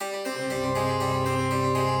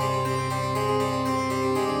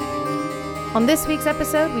On this week's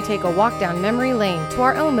episode, we take a walk down memory lane to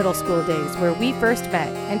our own middle school days where we first met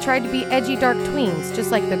and tried to be edgy dark tweens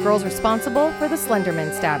just like the girls responsible for the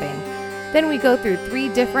Slenderman stabbing. Then we go through 3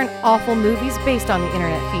 different awful movies based on the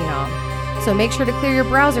internet phenom. So make sure to clear your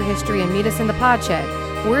browser history and meet us in the pod shed.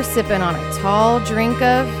 We're sipping on a tall drink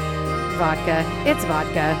of vodka. It's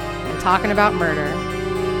vodka. And talking about murder.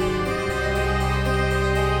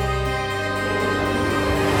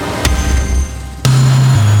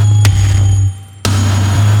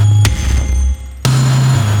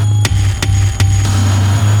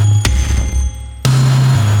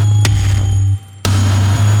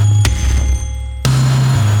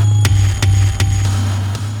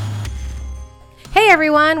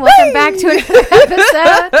 Everyone, welcome back to another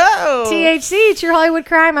episode. THC, it's your Hollywood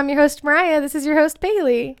Crime. I'm your host, Mariah. This is your host,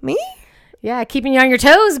 Bailey. Me? Yeah, keeping you on your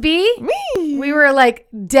toes, B. Me. We were like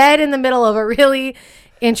dead in the middle of a really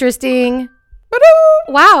interesting.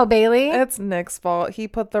 Wow, Bailey. It's Nick's fault. He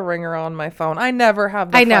put the ringer on my phone. I never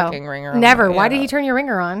have the fucking ringer on. Never. Why did he turn your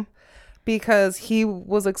ringer on? Because he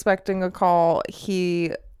was expecting a call.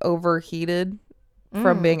 He overheated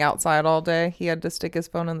from being outside all day. He had to stick his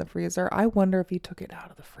phone in the freezer. I wonder if he took it out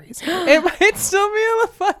of the freezer. It might still be in the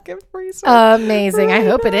fucking freezer. Amazing. Right, I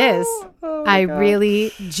hope it is. Oh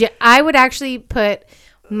I would actually put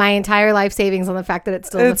my entire life savings on the fact that it's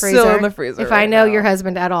still in the freezer. Still in the freezer. If I know your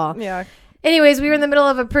husband at all. Yeah. Anyways, we were in the middle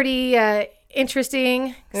of a pretty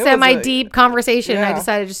interesting, semi-deep conversation. Yeah. And I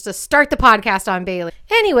decided just to start the podcast on Bailey.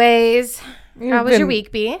 Anyways, how was your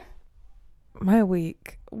week, B? My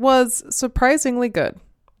week was surprisingly good.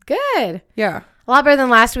 Good. Yeah. A lot better than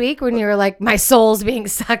last week when you were like, my soul's being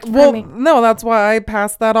sucked from me. No, that's why I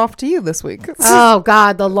passed that off to you this week. Oh,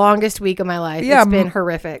 God. The longest week of my life. Yeah, it's been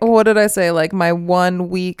horrific. What did I say? Like, my 1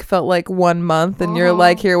 week felt like 1 month, and you're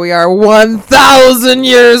like, here we are 1,000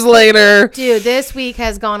 years later. Dude, this week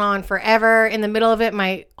has gone on forever. In the middle of it,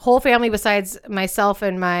 my whole family besides myself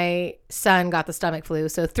and my son got the stomach flu.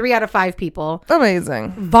 So 3 out of 5 people.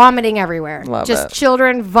 Amazing. Vomiting everywhere. Love just it.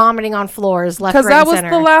 Children vomiting on floors left, right, and center. Because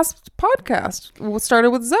that was the last podcast. We started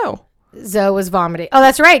with Zoe. Zoe was vomiting. Oh,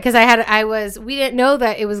 that's right. Because we didn't know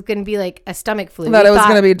that it was going to be like a stomach flu. That it was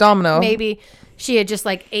going to be domino. Maybe she had just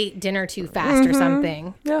like ate dinner too fast or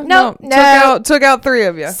something. Yeah, no. Took out 3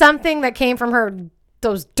 of you. Something that came from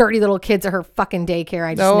those dirty little kids at her fucking daycare.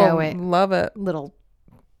 I just know it. Love it.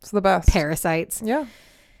 It's the best. Parasites. Yeah.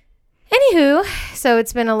 Anywho, so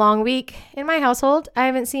it's been a long week in my household. I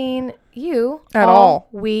haven't seen you at all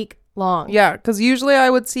week long. Yeah, because usually I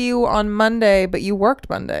would see you on Monday, but you worked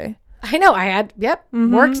Monday. I know. I had,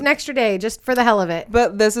 worked an extra day just for the hell of it.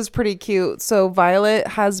 But this is pretty cute. So Violet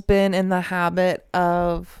has been in the habit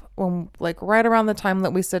of, right around the time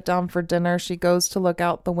that we sit down for dinner, she goes to look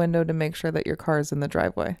out the window to make sure that your car is in the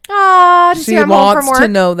driveway. Oh, she wants to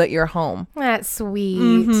know that you're home. That's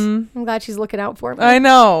sweet. I'm glad she's looking out for me. I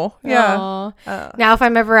know. Yeah. Now, if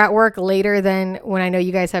I'm ever at work later than when I know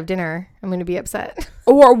you guys have dinner, I'm going to be upset.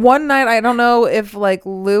 Or one night, I don't know if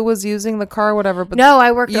Lou was using the car or whatever, but no,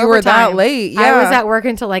 I worked overtime. You were that late. Yeah. I was at work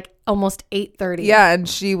until almost 8:30. Yeah, and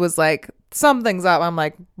she was like, something's up. I'm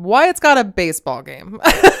like, Wyatt's got a baseball game.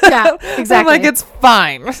 Yeah, exactly. I'm like, it's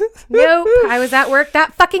fine. Nope. I was at work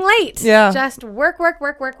that fucking late. Yeah. Just work.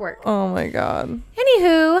 Oh my God.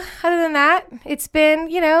 Anywho, other than that, it's been,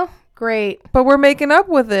 great. But we're making up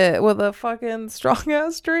with it with a fucking strong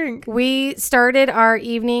ass drink. We started our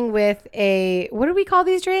evening with what do we call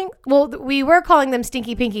these drinks? Well, we were calling them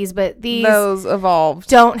Stinky Pinkies, but those evolved.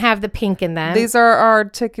 Don't have the pink in them. These are our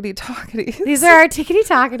tickety talkities. These are our tickety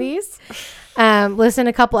talkities. Listen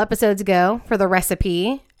a couple episodes ago for the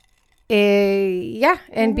recipe.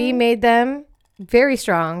 And B made them very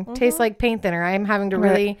strong. Tastes like paint thinner. I'm having to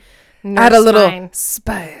really add a little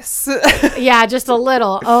spice. Yeah, just a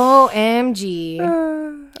little. OMG.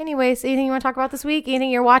 Anyways, anything you want to talk about this week? Anything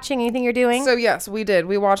you're watching? Anything you're doing? So yes, we did.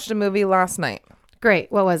 We watched a movie last night.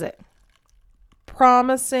 Great. What was it?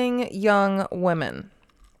 Promising Young Women.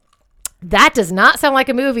 That does not sound like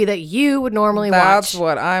a movie that you would normally watch. That's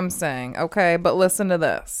what I'm saying. Okay, but listen to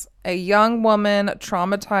this. A young woman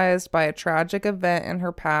traumatized by a tragic event in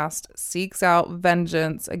her past seeks out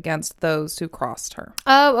vengeance against those who crossed her.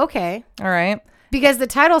 Oh, okay. All right. Because the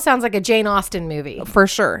title sounds like a Jane Austen movie. For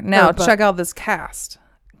sure. Now, check out this cast.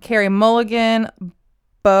 Carey Mulligan,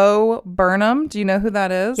 Bo Burnham. Do you know who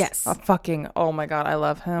that is? Yes. Oh my God, I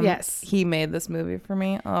love him. Yes. He made this movie for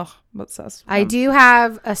me. Oh, I'm obsessed with him. I do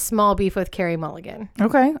have a small beef with Carey Mulligan.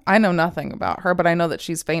 Okay. I know nothing about her, but I know that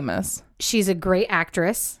she's famous. She's a great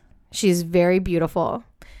actress. She's very beautiful.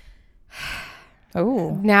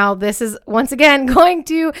 Oh. Now, this is once again going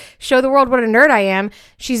to show the world what a nerd I am.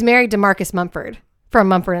 She's married to Marcus Mumford from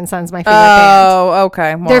Mumford & Sons, my favorite band. Oh,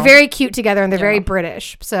 okay. Well, They're very cute together, and they're very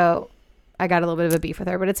British. So I got a little bit of a beef with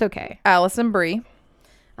her, but it's okay. Allison Brie.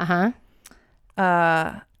 Uh-huh.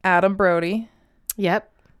 Adam Brody.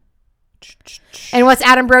 Yep. And what's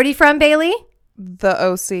Adam Brody from, Bailey? The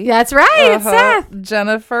OC. That's right. It's Seth.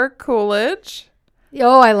 Jennifer Coolidge.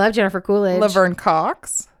 Oh, I love Jennifer Coolidge. Laverne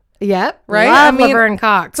Cox. Yep. Right? Love Laverne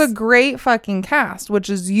Cox. It's a great fucking cast, which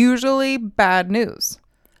is usually bad news.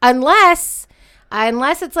 Unless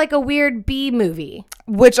it's like a weird B movie.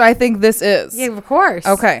 Which I think this is. Yeah, of course.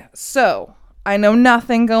 Okay, so I know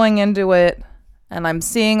nothing going into it, and I'm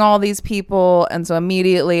seeing all these people, and so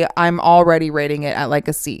immediately I'm already rating it at like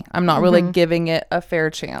a C. I'm not really giving it a fair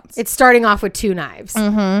chance. It's starting off with two knives.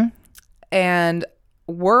 And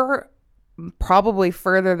we're probably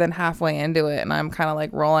further than halfway into it, and I'm kind of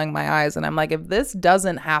like rolling my eyes, and I'm like, if this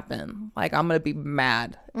doesn't happen, like I'm gonna be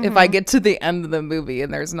mad if I get to the end of the movie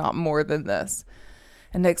and there's not more than this.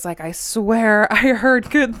 And Nick's like, I swear I heard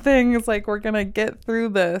good things, like we're gonna get through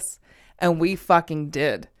this. And we fucking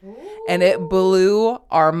did. And it blew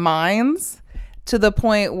our minds to the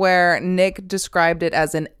point where Nick described it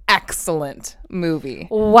as an excellent movie.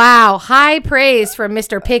 Wow. High praise from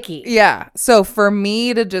Mr. Picky. Yeah. So for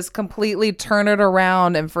me to just completely turn it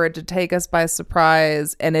around and for it to take us by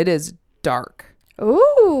surprise, and it is dark.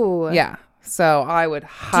 Ooh. Yeah. So I would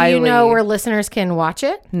highly... Do you know where listeners can watch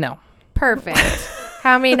it? No. Perfect.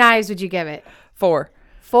 How many knives would you give it? 4.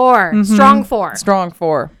 4. Strong 4. Strong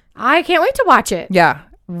 4. I can't wait to watch it. Yeah.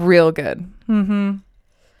 Real good. On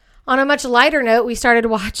a much lighter note, we started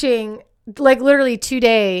watching, like literally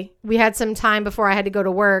today, we had some time before I had to go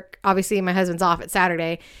to work. Obviously, my husband's off at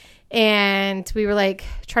Saturday. And we were like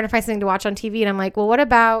trying to find something to watch on TV. And I'm like, well, what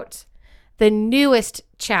about the newest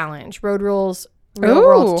challenge, Road Rules Real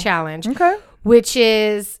World Challenge? Okay. Which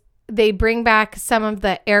is they bring back some of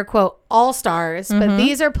the air quote all-stars. But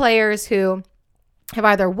these are players who have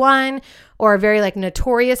either won or are very like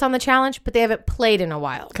notorious on the challenge, but they haven't played in a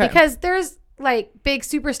while. Okay. Because there's like big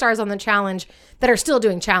superstars on the challenge that are still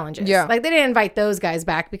doing challenges. Yeah. Like they didn't invite those guys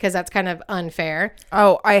back because that's kind of unfair.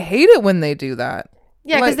 Oh, I hate it when they do that.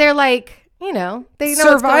 Yeah, because Like, they're like, you know, they know what's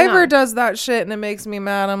going Survivor on. does that shit and it makes me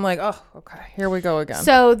mad. I'm like, oh, okay, here we go again.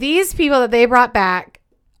 So these people that they brought back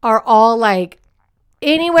are all like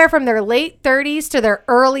anywhere from their late 30s to their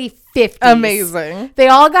early 50s. Amazing. They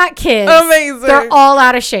all got kids. Amazing. They're all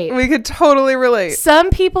out of shape. We could totally relate. Some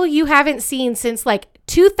people you haven't seen since like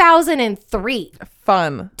 2003,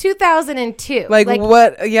 Fun. 2002. Like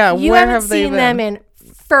what? Yeah. You where haven't have they seen been? them in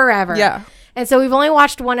forever. Yeah. And so we've only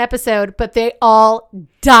watched one episode, but they all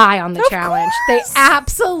die on the challenge. They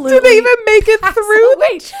absolutely... Did they even make it through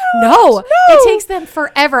the challenge? No. It takes them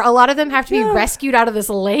forever. A lot of them have to be rescued out of this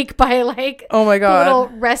lake by like Oh my God. a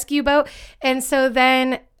little rescue boat. And so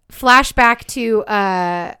then flashback to,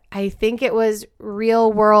 I think it was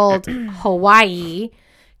Real World Hawaii.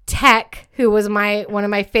 Tech, who was one of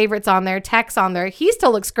my favorites on there. Tech's on there. He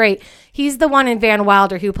still looks great. He's the one in Van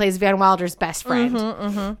Wilder who plays Van Wilder's best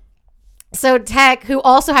friend. So Tech, who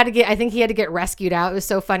also had to get, I think he had to get rescued out. It was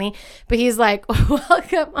so funny. But he's like,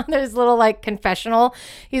 welcome on this little like confessional.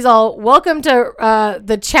 He's all, welcome to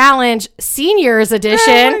the challenge seniors edition.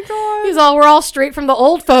 Oh my God. He's all, we're all straight from the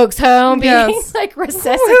old folks home being Yes. like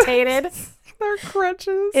resuscitated. Their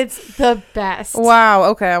crutches. It's the best. Wow.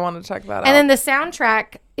 Okay. I want to check that out. And then the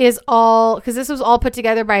soundtrack is all, because this was all put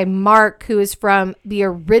together by Mark, who is from the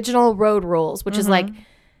original Road Rules, which is like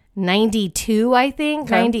 92, I think,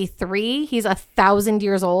 93. He's 1,000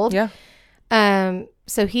 years old. Yeah.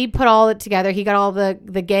 So he put all it together. He got all the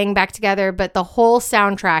gang back together, but the whole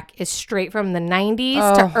soundtrack is straight from the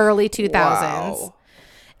 90s to early 2000s. Wow.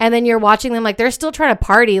 And then you're watching them like they're still trying to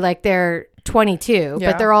party like they're 22,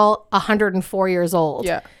 Yeah. but they're all 104 years old.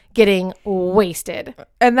 Yeah. Getting wasted.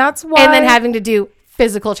 And that's why. And then having to do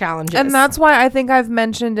physical challenges. And that's why I think I've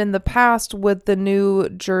mentioned in the past with the new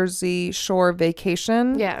Jersey Shore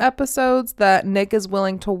vacation episodes that Nick is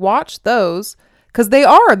willing to watch those because they're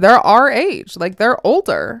our age. Like they're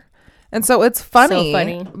older. And so it's funny, So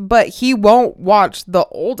funny. But he won't watch the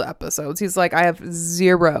old episodes. He's like, I have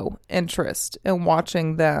zero interest in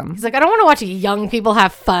watching them. He's like, I don't want to watch young people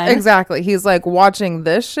have fun. Exactly. He's like, watching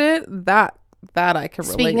this shit, that I can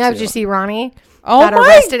relate Speaking to. of, did you see Ronnie? Oh got my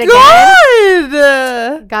arrested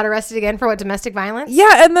God! Got arrested again for what, domestic violence?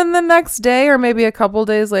 Yeah, and then the next day or maybe a couple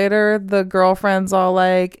days later, the girlfriend's all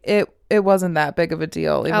like, it wasn't that big of a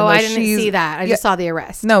deal. Even Oh, though I didn't she's- see that. I just saw the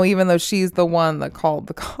arrest. No, even though she's the one that called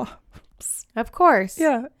the cops. Of course.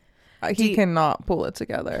 Yeah. He cannot pull it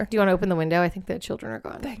together. Do you want to open the window? I think the children are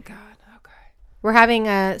gone. Thank God. Okay. we're having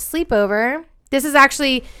a sleepover. This is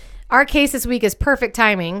actually, our case this week is perfect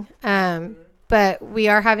timing. But we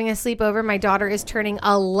are having a sleepover. My daughter is turning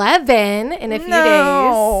 11 in a few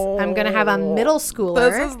days. I'm going to have a middle schooler.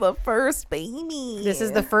 This is the first baby. This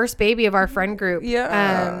is the first baby of our friend group.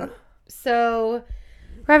 Yeah. So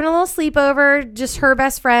we're having a little sleepover, just her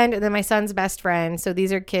best friend and then my son's best friend. So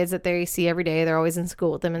these are kids that they see every day. They're always in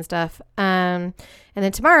school with them and stuff. And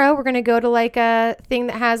then tomorrow we're going to go to like a thing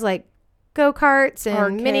that has like go-karts and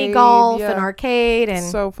Arcade, mini golf yeah. and arcade and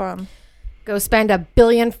So fun. go spend $1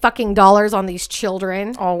 billion fucking dollars on these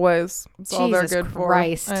children. Always. It's all they're Jesus good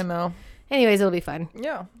Christ. for. I know. Anyways, it'll be fun.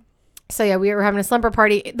 Yeah. So yeah, we were having a slumber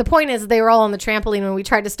party. The point is they were all on the trampoline when we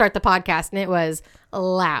tried to start the podcast and it was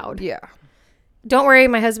loud. Yeah. Don't worry,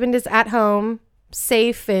 my husband is at home,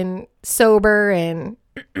 safe and sober and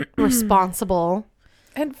responsible.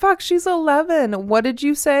 And fuck, she's 11. What did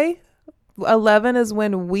you say? 11 is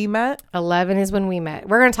when we met? 11 is when we met.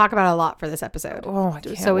 We're going to talk about it a lot for this episode. Oh, I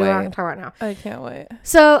can't So we wait. won't talk about it now. I can't wait.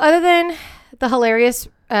 So other than the hilarious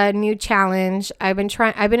new challenge, I've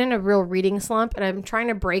been in a real reading slump and I'm trying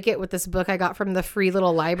to break it with this book I got from the free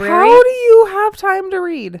little library. How do you have time to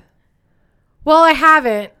read? Well, I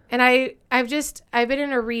haven't. And I've been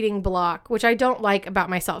in a reading block, which I don't like about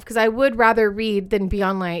myself because I would rather read than be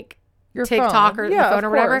on like Your TikTok phone. or the phone or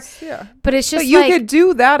whatever. Course. Yeah. But it's just But you like, could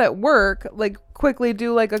do that at work, like quickly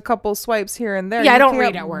do like a couple swipes here and there. Yeah, You I don't can't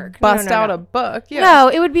read at work. Bust No. out a book. Yeah. No,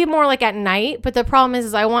 it would be more like at night. But the problem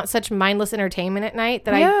is I want such mindless entertainment at night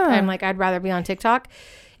that Yeah. I'm like, I'd rather be on TikTok.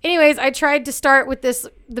 Anyways, I tried to start with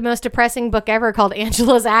the most depressing book ever called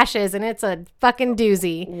Angela's Ashes, and it's a fucking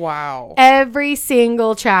doozy. Wow. Every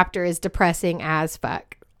single chapter is depressing as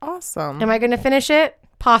fuck. Awesome. Am I going to finish it?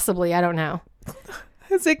 Possibly. I don't know.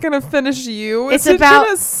 Is it gonna finish you? It's Is it about-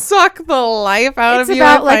 gonna suck the life out It's of you?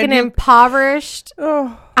 about I like find an you- impoverished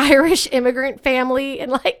Oh, Irish immigrant family in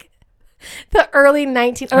like the early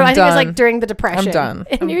 19th, or I'm I think it was done. like during the Depression. I'm done.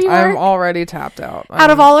 And I'm, here you I'm are. already tapped out.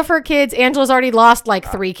 Out of all of her kids, Angela's already lost like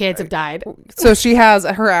 3 kids have died. So she has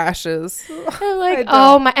her ashes. I'm like, I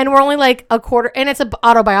oh my, and we're only like a quarter, and it's an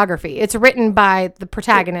autobiography. It's written by the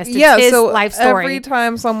protagonist. It's Yeah, his so life story. every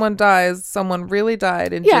time someone dies, someone really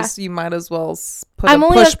died, and Yeah. just you might as well put I'm a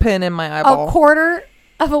only push pin in my eyeball. a quarter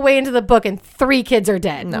of a way into the book, and 3 kids are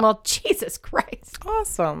dead. No. Well, Jesus Christ.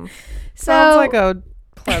 Awesome. So Sounds like a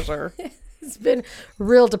pleasure. it's been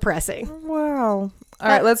real depressing. Wow. All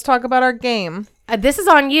right, let's talk about our game. This is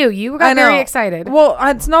on you. You I got know. very excited. Well,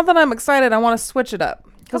 it's not that I'm excited. I want to switch it up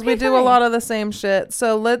because we Okay, do a fine. lot of the same shit.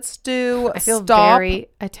 So let's do I feel stop. very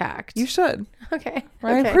attacked. You should. Okay.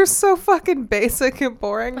 Right? Okay. We're so fucking basic and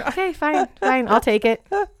boring. Okay, fine. I'll take it.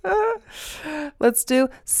 Let's do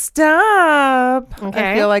stop.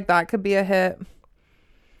 Okay. I feel like that could be a hit.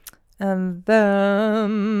 And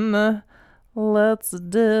then let's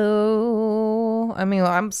do, I mean,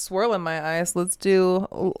 I'm swirling my ice. Let's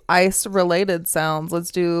do ice related sounds.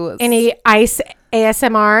 Let's do Any ice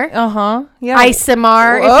ASMR? Yeah.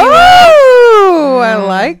 ISMR, if you will. Oh, I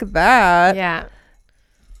like that. Yeah.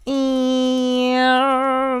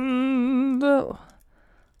 And do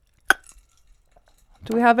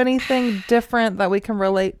we have anything different that we can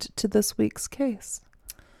relate to this week's case?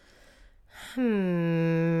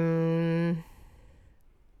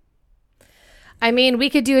 I mean, we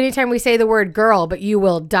could do anytime we say the word girl, but you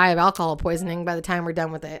will die of alcohol poisoning by the time we're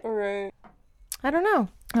done with it. Right. I don't know.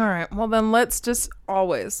 All right. Well, then let's just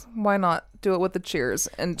always, why not do it with the cheers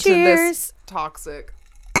and to Cheers. this toxic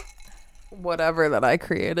whatever that I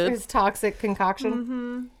created. It's toxic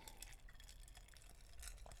concoction.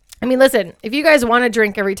 I mean, listen, if you guys want to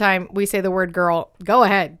drink every time we say the word girl, go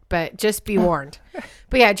ahead, but just be warned.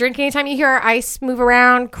 But yeah, drink anytime you hear our ice move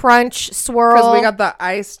around, crunch, swirl. Because we got the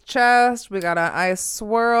ice chest, we got an ice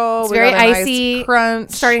swirl, It's we very got an icy, ice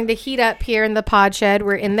crunch. starting to heat up here in the pod shed.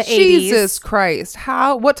 We're in the Jesus 80s. Christ.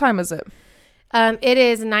 What time is it? It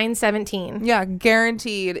is 9:17. Yeah,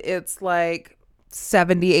 guaranteed it's like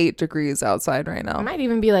 78 degrees outside right It now. might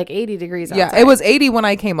even be like 80 degrees outside. Yeah, it was 80 when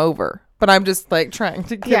I came over, but I'm just like trying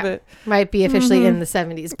to give it. Might be officially in the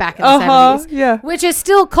 70s, back in the 70s. Yeah. Which is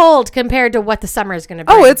still cold compared to what the summer is going to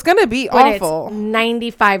be. Oh, it's going to be when awful. It's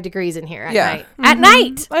 95 degrees in here at Yeah. night. At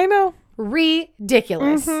night. I know.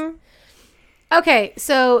 Ridiculous. Okay,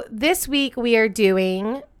 so this week we are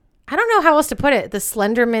doing, I don't know how else to put it, the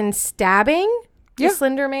Slenderman stabbing. Yeah. The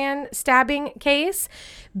Slenderman stabbing case.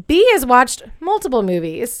 B has watched multiple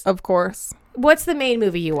movies. Of course. What's the main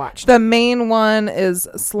movie you watched? The main one is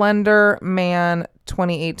Slender Man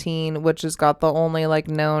 2018, which has got the only like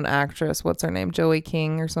known actress. What's her name? Joey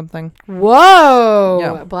King or something. Whoa.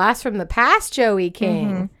 Yeah. Blast from the past, Joey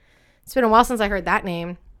King. It's been a while since I heard that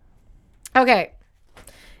name. Okay.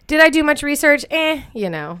 Did I do much research?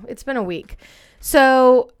 It's been a week.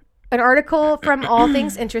 So, an article from All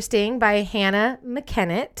Things Interesting by Hannah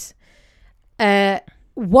McKennett.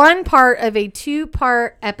 One part of a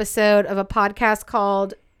 2-part episode of a podcast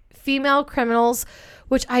called Female Criminals,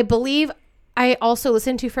 which I believe I also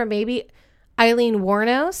listened to from maybe Eileen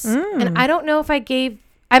Wuornos. And I don't know if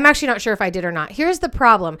I'm actually not sure if I did or not. Here's the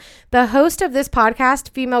problem. The host of this podcast,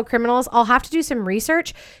 Female Criminals, I'll have to do some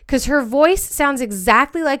research because her voice sounds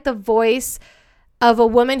exactly like the voice of a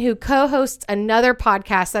woman who co-hosts another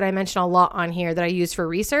podcast that I mention a lot on here that I use for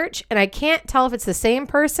research. And I can't tell if it's the same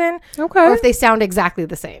person or if they sound exactly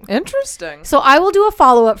the same. Interesting. So I will do a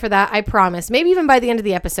follow-up for that, I promise. Maybe even by the end of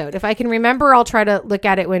the episode. If I can remember, I'll try to look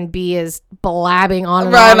at it when B is blabbing on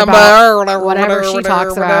and on about whatever she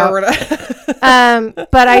talks about.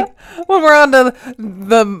 But when we're on to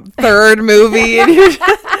the third movie and you're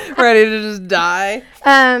ready to just die.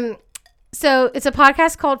 So it's a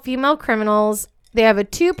podcast called Female Criminals. They have a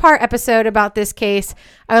 2-part episode about this case.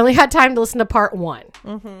 I only had time to listen to part 1.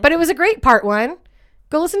 But it was a great part 1.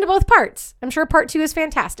 Go listen to both parts. I'm sure part 2 is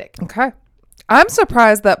fantastic. Okay. I'm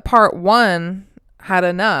surprised that part 1 had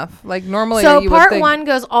enough. Like normally so you part would think 1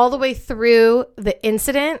 goes all the way through the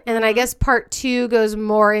incident. And then I guess part 2 goes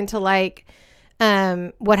more into like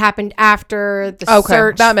what happened after the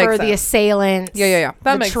search for the assailants. Yeah.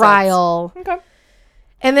 That makes trial. sense. Okay.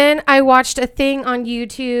 And then I watched a thing on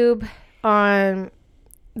YouTube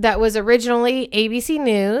that was originally ABC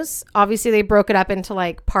News. Obviously, they broke it up into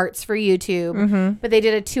like parts for YouTube, but they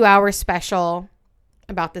did a 2-hour special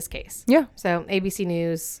about this case. Yeah. So ABC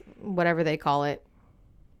News, whatever they call it.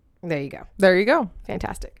 There you go. There you go.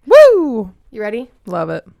 Fantastic. Woo! You ready?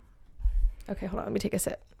 Love it. Okay, hold on. Let me take a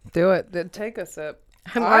sip. Do it. Take a sip.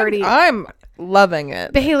 I'm loving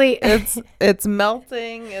it. Bailey. It's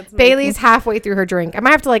melting. Bailey's halfway through her drink. I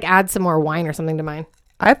might have to like add some more wine or something to mine.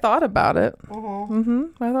 I thought about it. I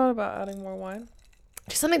thought about adding more wine.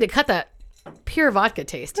 Just something to cut that pure vodka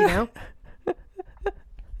taste, you know?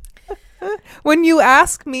 When you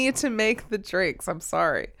ask me to make the drinks, I'm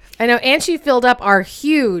sorry. I know. And she filled up our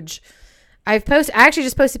huge, I actually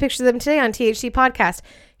just posted pictures of them today on THC Podcast.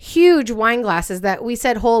 Huge wine glasses that we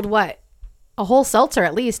said hold what? A whole seltzer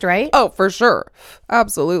at least, right? Oh, for sure.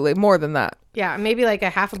 Absolutely. More than that. Yeah, maybe like a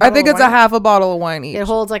half a bottle I think it's a half a bottle of wine each. It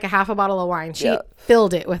holds like a half a bottle of wine. She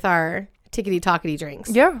filled it with our tickety-tockety drinks.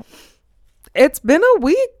 Yeah. It's been a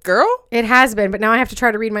week, girl. It has been, but now I have to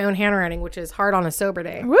try to read my own handwriting, which is hard on a sober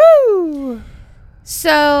day. Woo!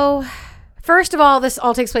 So, first of all, this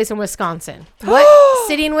all takes place in Wisconsin. What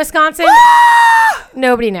city in Wisconsin?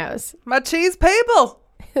 Nobody knows. My cheese people.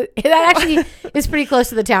 That actually is pretty close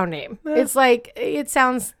to the town name. It's like, it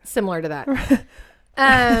sounds similar to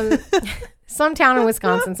that. Some town in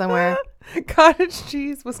Wisconsin somewhere. Cottage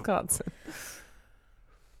cheese, Wisconsin.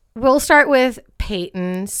 We'll start with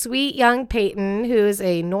Peyton, sweet young Peyton, who is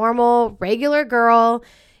a normal, regular girl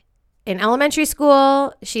in elementary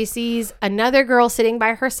school. She sees another girl sitting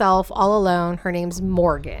by herself all alone. Her name's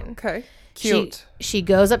Morgan. Okay. Cute. She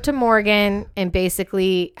goes up to Morgan and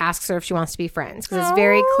basically asks her if she wants to be friends because it's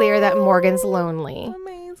very clear that Morgan's lonely.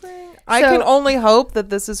 Amazing. I can only hope that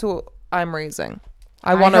this is who I'm raising.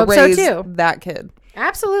 I want to raise that kid.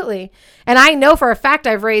 Absolutely. And I know for a fact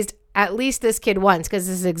I've raised at least this kid once because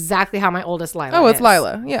this is exactly how my oldest Lila is. Oh, it's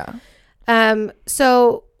Lila. Yeah.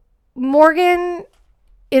 So Morgan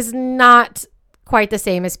is not quite the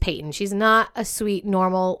same as Peyton. She's not a sweet,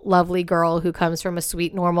 normal, lovely girl who comes from a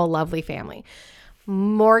sweet, normal, lovely family.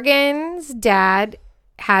 Morgan's dad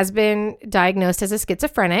has been diagnosed as a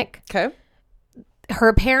schizophrenic. Okay.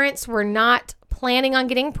 Her parents were not planning on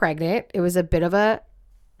getting pregnant. It was a bit of a,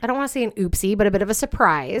 I don't want to say an oopsie, but a bit of a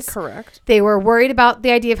surprise. Correct. They were worried about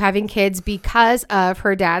the idea of having kids because of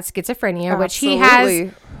her dad's schizophrenia, which he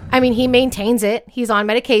has. I mean, he maintains it. He's on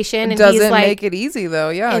medication. And doesn't he's like make it easy, though.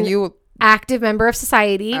 Yeah. an active member of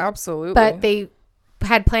society. Absolutely. But they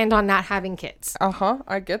had planned on not having kids.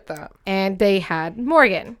 I get that. And they had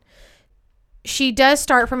Morgan. She does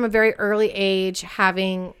start from a very early age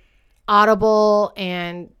having audible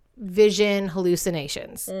and vision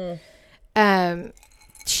hallucinations. There's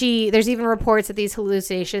even reports that these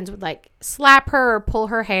hallucinations would like slap her or pull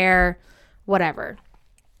her hair, whatever.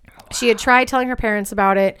 She had tried telling her parents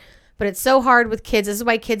about it, but it's so hard with kids. This is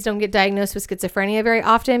why kids don't get diagnosed with schizophrenia very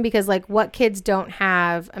often, because like what kids don't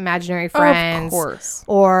have imaginary friends, of course,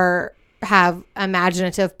 or have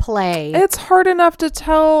imaginative play. It's hard enough to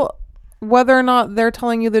tell whether or not they're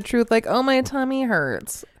telling you the truth. Like, oh, my tummy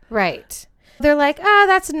hurts. Right. They're like,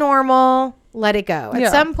 that's normal. Let it go.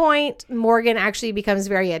 At some point, Morgan actually becomes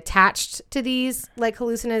very attached to these like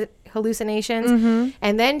hallucinations.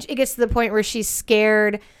 And then it gets to the point where she's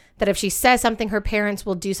scared that if she says something, her parents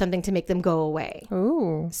will do something to make them go away.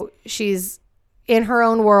 Ooh. So she's in her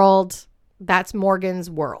own world. That's Morgan's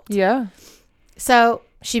world. Yeah. So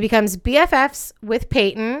she becomes BFFs with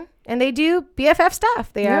Peyton, and they do BFF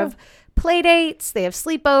stuff. They have play dates. They have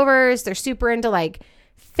sleepovers. They're super into like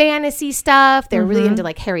fantasy stuff. They're really into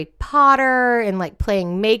like Harry Potter and like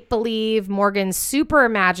playing make-believe. Morgan's super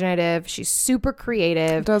imaginative. She's super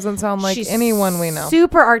creative. Doesn't sound like She's anyone we know.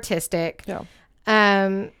 Super artistic. Yeah.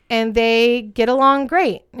 And they get along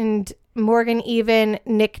great. And Morgan even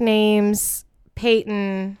nicknames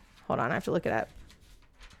Peyton. Hold on, I have to look it up.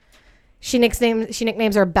 She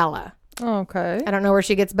nicknames her Bella. Okay. I don't know where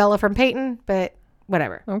she gets Bella from Peyton, but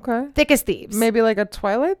whatever. Okay. Thick as thieves. Maybe like a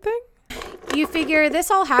Twilight thing? You figure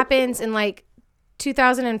this all happens in like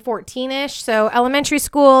 2014-ish. So elementary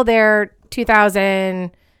school, they're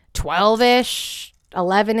 2012-ish,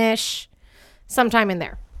 11-ish, sometime in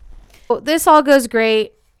there. So this all goes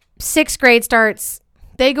great. 6th grade starts.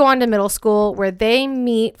 They go on to middle school where they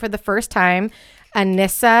meet for the first time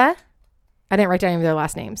Anissa. I didn't write down any of their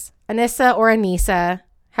last names. Anissa or Anissa,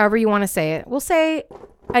 however you want to say it. We'll say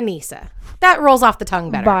Anissa. That rolls off the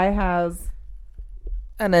tongue better. Vi has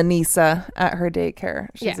an Anissa at her daycare.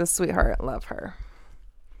 She's Yeah. a sweetheart. Love her.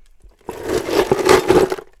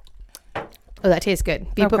 Oh, that tastes good.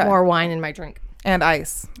 You put Okay. more wine in my drink. And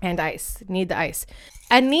ice. And ice. Need the ice.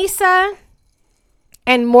 Anissa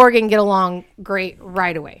and Morgan get along great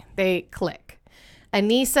right away. They click.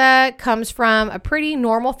 Anissa comes from a pretty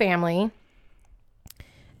normal family.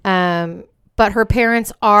 But her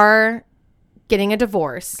parents are getting a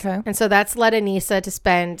divorce. Okay. And so that's led Anissa to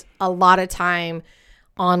spend a lot of time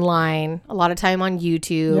online, a lot of time on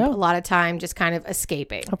YouTube, Yeah. a lot of time just kind of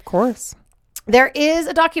escaping. Of course. There is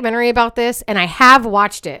a documentary about this, and I have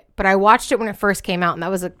watched it, but I watched it when it first came out, and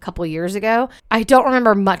that was a couple years ago. I don't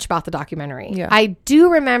remember much about the documentary. Yeah. I do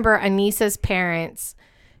remember Anissa's parents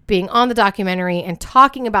being on the documentary and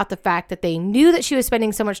talking about the fact that they knew that she was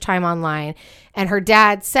spending so much time online, and her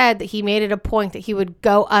dad said that he made it a point that he would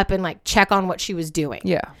go up and like check on what she was doing.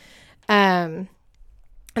 Yeah. And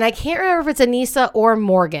I can't remember if it's Anissa or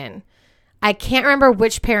Morgan. I can't remember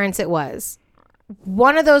which parents it was.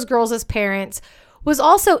 One of those girls' parents was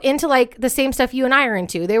also into like the same stuff you and I are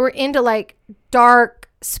into. They were into like dark,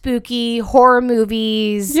 spooky horror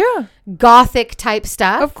movies, Yeah. gothic type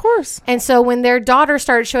stuff. Of course. And so when their daughter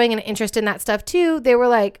started showing an interest in that stuff too, they were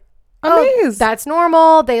like, oh, Amazed. that's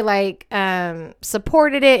normal. They like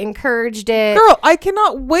supported it, encouraged it. Girl, I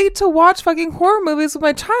cannot wait to watch fucking horror movies with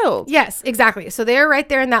my child. Yes, exactly. So they're right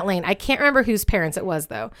there in that lane. I can't remember whose parents it was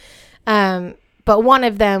though. But one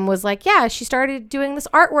of them was like, yeah, she started doing this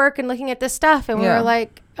artwork and looking at this stuff. And we Yeah. were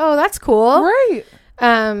like, oh, that's cool. Right.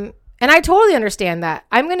 And I totally understand that.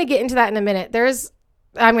 I'm going to get into that in a minute.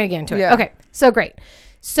 I'm going to get into it. Yeah. Okay. So great.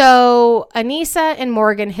 So Anissa and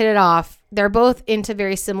Morgan hit it off. They're both into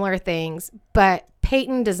very similar things, but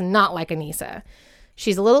Peyton does not like Anissa.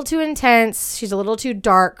 She's a little too intense. She's a little too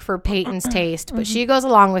dark for Peyton's taste, but she goes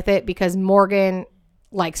along with it because Morgan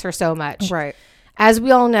likes her so much. Right. As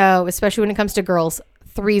we all know, especially when it comes to girls,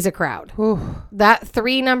 3's a crowd. Ooh. That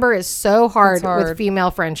 3 number is so hard, It's hard. with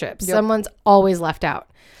female friendships. Yep. Someone's always left out.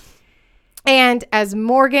 And as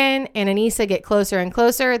Morgan and Anissa get closer and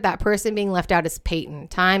closer, that person being left out is Peyton,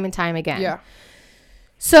 time and time again. Yeah.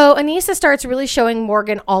 So Anissa starts really showing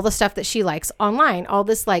Morgan all the stuff that she likes online, all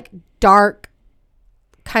this like dark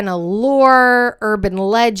kind of lore, urban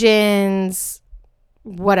legends,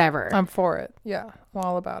 whatever. I'm for it. Yeah. I'm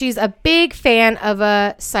all about it. She's a big fan of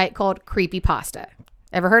a site called Creepypasta.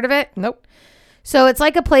 Ever heard of it? Nope. So it's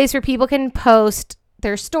like a place where people can post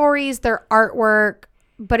their stories, their artwork,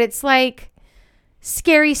 but it's like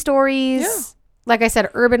scary stories. Yeah. Like I said,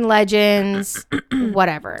 urban legends,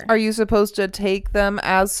 whatever. Are you supposed to take them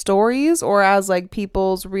as stories or as like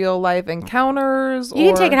people's real life encounters? You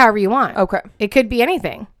can take it however you want. Okay. It could be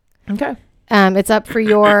anything. Okay. It's up for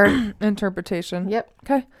your... Interpretation. Yep.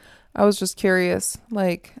 Okay. I was just curious,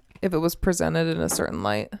 like, if it was presented in a certain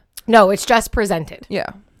light. No, it's just presented. Yeah.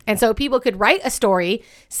 And so people could write a story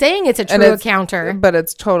saying it's a And true it's- encounter, But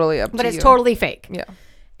it's totally up to you. but it's totally fake. Yeah.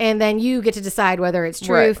 And then you get to decide whether it's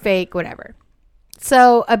true, Right. fake, whatever.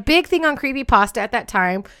 So a big thing on Creepypasta at that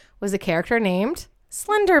time was a character named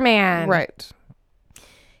Slender Man. Right.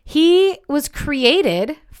 He was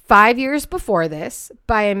created 5 years before this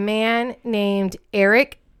by a man named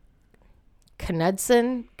Eric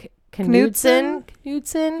Knudsen. Knudsen?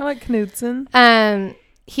 Knudsen. I like Knudsen.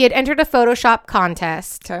 He had entered a Photoshop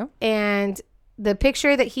contest. Okay. And the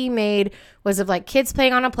picture that he made was of like kids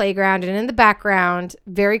playing on a playground, and in the background,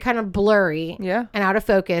 very kind of blurry and out of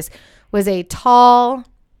focus, was a tall,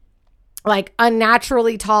 like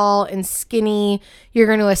unnaturally tall and skinny, you're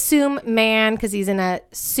going to assume man because he's in a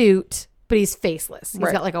suit, but he's faceless.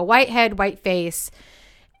 He's got like a white head, white face,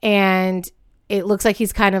 and it looks like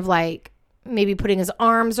he's kind of like maybe putting his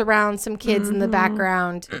arms around some kids in the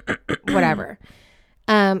background, whatever.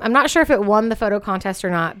 I'm not sure if it won the photo contest or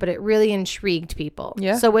not, but it really intrigued people.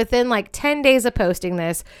 Yeah. So within like 10 days of posting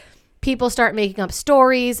this, people start making up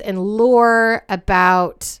stories and lore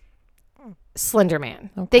about Slender Man.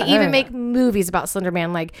 Okay. They even make movies about Slender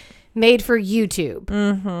Man, like made for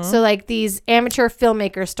YouTube. So like these amateur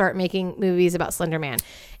filmmakers start making movies about Slender Man.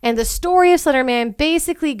 And the story of Slender Man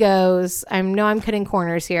basically goes, I know I'm cutting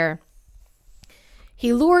corners here.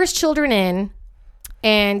 He lures children in,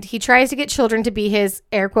 and he tries to get children to be his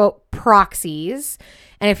air quote proxies.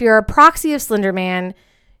 And if you're a proxy of Slender Man,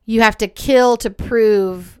 you have to kill to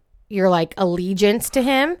prove your like allegiance to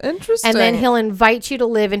him. Interesting. And then he'll invite you to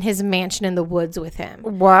live in his mansion in the woods with him.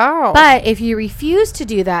 Wow. But if you refuse to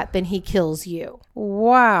do that, then he kills you.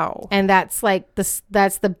 Wow. And that's like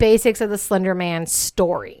that's the basics of the Slender Man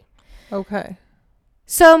story. Okay.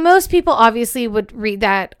 So most people obviously would read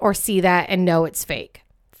that or see that and know it's fake.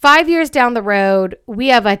 5 years down the road, we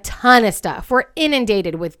have a ton of stuff. We're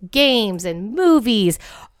inundated with games and movies,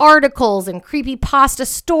 articles and creepypasta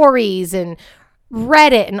stories and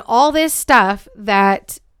Reddit and all this stuff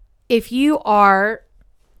that if you are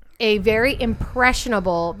a very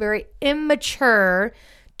impressionable, very immature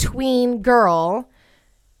tween girl,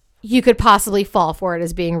 you could possibly fall for it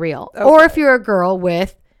as being real. Okay. Or if you're a girl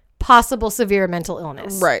with possible severe mental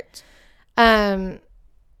illness. Right.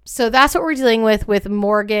 So that's what we're dealing with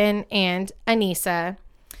Morgan and Anissa.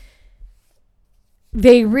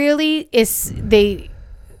 They really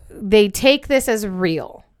they take this as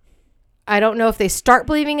real. I don't know if they start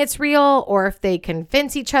believing it's real or if they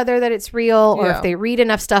convince each other that it's real or if they read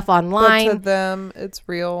enough stuff online. But to them, it's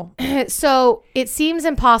real. So it seems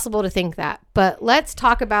impossible to think that. But let's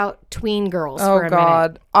talk about tween girls for a minute. Oh,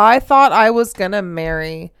 God. I thought I was going to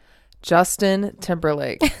marry Justin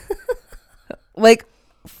Timberlake. Like,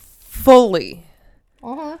 fully.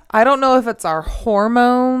 I don't know if it's our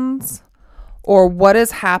hormones or what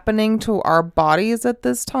is happening to our bodies at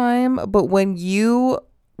this time, but when you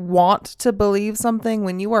want to believe something,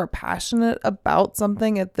 when you are passionate about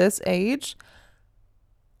something at this age,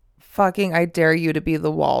 fucking I dare you to be the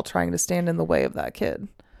wall trying to stand in the way of that kid.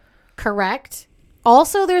 Correct.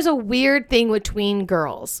 Also, there's a weird thing with tween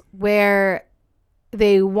girls where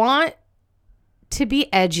they want to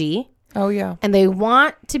be edgy. Oh, yeah. And they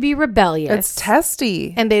want to be rebellious. It's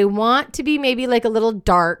testy. And they want to be maybe like a little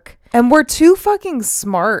dark. And we're too fucking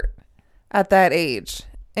smart at that age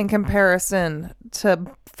in comparison to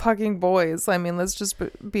fucking boys. I mean, let's just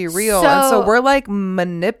be real. And so we're like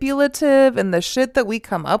manipulative in the shit that we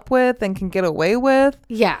come up with and can get away with.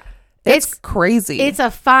 Yeah. It's crazy. It's a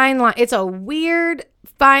fine line. It's a weird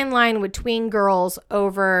fine line with tween girls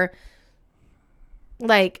over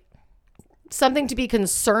like something to be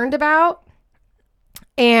concerned about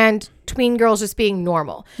and tween girls just being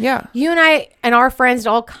normal. Yeah. You and I and our friends did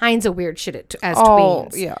all kinds of weird shit as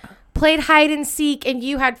tweens. Yeah. Played hide and seek and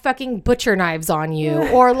you had fucking butcher knives on you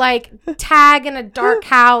or like tag in a dark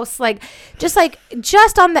house, like just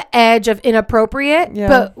on the edge of inappropriate. Yeah.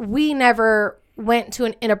 But we never went to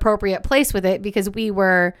an inappropriate place with it because we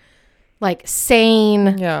were like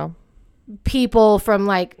sane people from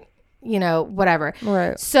like, you know, whatever.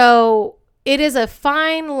 Right. So it is a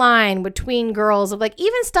fine line between girls of like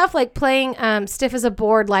even stuff like playing stiff as a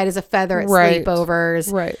board, light as a feather at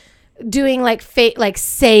sleepovers. Right. Doing like like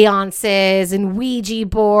seances and Ouija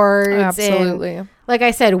boards. Absolutely. And, like I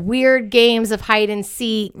said, weird games of hide and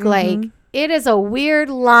seek. Mm-hmm. Like it is a weird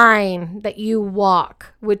line that you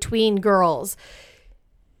walk between girls.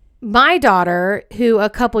 My daughter, who a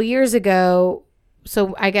couple years ago,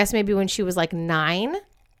 so I guess maybe when she was like 9,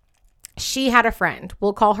 she had a friend.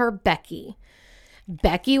 We'll call her Becky.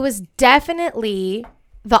 Becky was definitely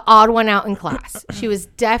the odd one out in class. She was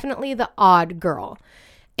definitely the odd girl.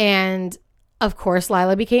 And of course,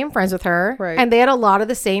 Lila became friends with her. Right. And they had a lot of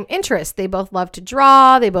the same interests. They both loved to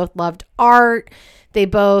draw. They both loved art. They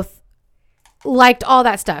both liked all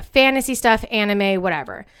that stuff. Fantasy stuff, anime,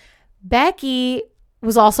 whatever. Becky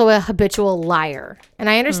was also a habitual liar. And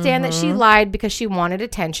I understand that she lied because she wanted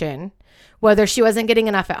attention. Whether she wasn't getting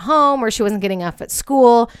enough at home or she wasn't getting enough at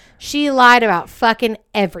school, she lied about fucking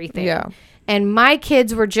everything. Yeah. And my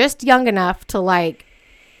kids were just young enough to like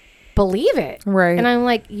believe it. Right. And I'm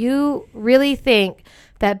like, you really think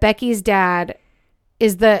that Becky's dad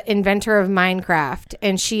is the inventor of Minecraft,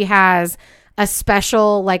 and she has a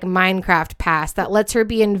special like Minecraft pass that lets her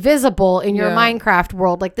be invisible in your Minecraft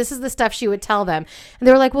world. Like, this is the stuff she would tell them. And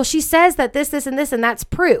they were like, well, she says that this, and this, and that's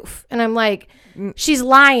proof. And I'm like, she's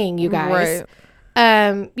lying, you guys.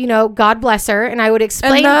 Right. God bless her. And I would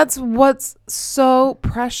explain. And that's what's so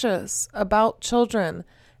precious about children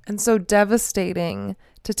and so devastating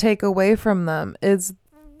to take away from them is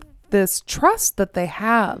this trust that they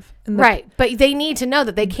have. Right. But they need to know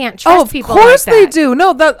that they can't trust people. Of course like that. they do.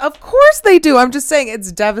 No, of course they do. I'm just saying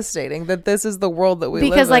it's devastating that this is the world that we live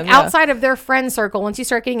in. Because like outside of their friend circle, once you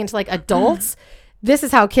start getting into like adults, this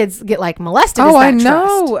is how kids get like molested. Oh,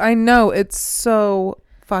 I know. It's so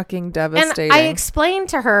fucking devastating. And I explained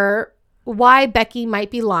to her why Becky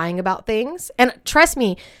might be lying about things. And trust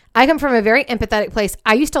me, I come from a very empathetic place.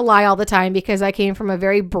 I used to lie all the time because I came from a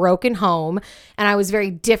very broken home, and I was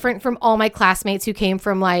very different from all my classmates who came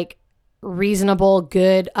from like reasonable,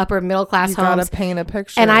 good, upper middle class homes. You gotta paint a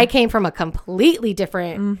picture. And I came from a completely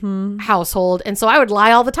different household, and so I would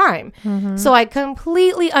lie all the time. So I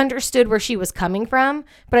completely understood where she was coming from,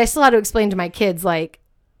 but I still had to explain to my kids like,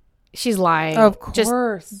 she's lying. Of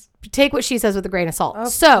course. Just take what she says with a grain of salt. Of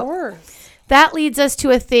so course. That leads us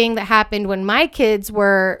to a thing that happened when my kids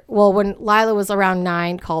were, well, when Lila was around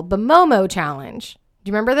 9, called the Momo Challenge. Do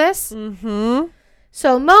you remember this? Mm-hmm.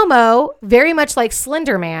 So Momo, very much like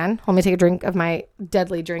Slender Man. Let me take a drink of my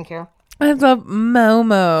deadly drink here. I love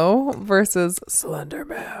Momo versus Slender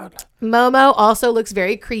Man. Momo also looks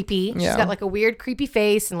very creepy. She's Yeah. got like a weird creepy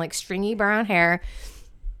face and like stringy brown hair.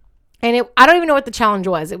 And I don't even know what the challenge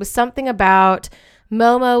was. It was something about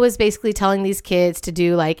Momo was basically telling these kids to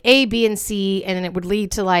do like A, B, and C, and then it would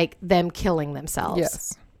lead to like them killing themselves.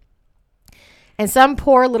 Yes. And some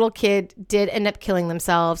poor little kid did end up killing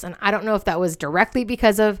themselves. And I don't know if that was directly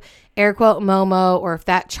because of air quote Momo, or if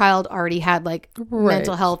that child already had like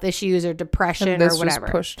mental health issues or depression and this or whatever.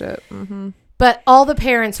 Just pushed it. Mm-hmm. But all the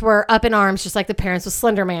parents were up in arms, just like the parents with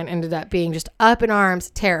Slender Man ended up being, just up in arms,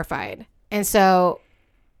 terrified. And so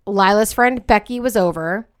Lila's friend Becky was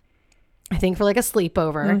over, I think for like a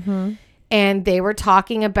sleepover, and they were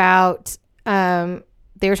talking about Momo,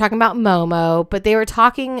 but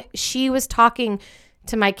she was talking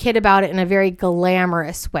to my kid about it in a very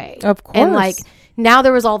glamorous way. Of course. And like now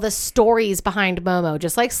there was all the stories behind Momo,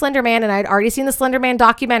 just like Slender Man, and I'd already seen the Slender Man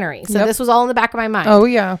documentary. So this was all in the back of my mind. Oh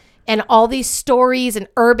yeah. And all these stories and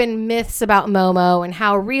urban myths about Momo and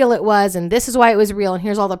how real it was. And this is why it was real. And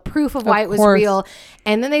here's all the proof of why it was real.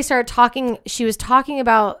 And then they started talking. She was talking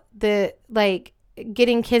about the like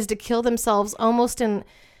getting kids to kill themselves almost in,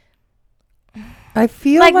 I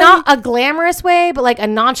feel like not a glamorous way, but like a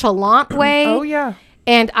nonchalant way. Oh yeah.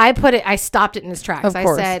 And I stopped it in its tracks. I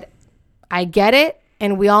said, I get it.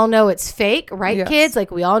 And we all know it's fake, right, Yes. kids?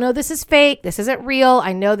 Like we all know this is fake. This isn't real.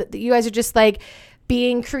 I know that you guys are just like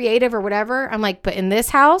being creative or whatever. I'm like, but in this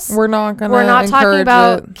house, we're not talking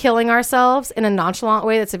about killing ourselves in a nonchalant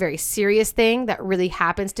way. That's a very serious thing that really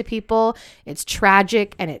happens to people. It's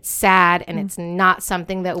tragic and it's sad, and it's not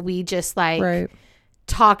something that we just like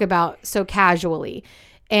talk about so casually.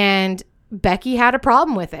 And Becky had a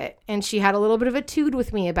problem with it, and she had a little bit of a toot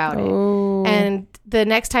with me about it. And the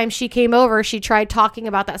next time she came over, she tried talking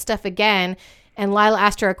about that stuff again. And Lila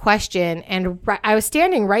asked her a question, and I was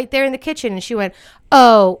standing right there in the kitchen, and she went,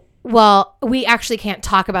 "Oh, well, we actually can't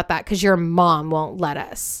talk about that because your mom won't let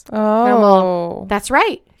us." Oh, and well, that's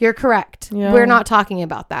right. You're correct. Yeah. We're not talking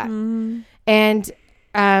about that. And,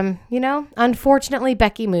 unfortunately,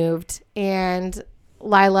 Becky moved, and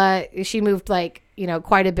Lila, she moved like,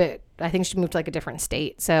 quite a bit. I think she moved to like a different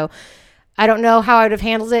state. So I don't know how I would have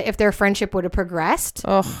handled it if their friendship would have progressed.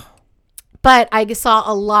 Oh. But I saw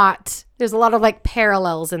there's a lot of like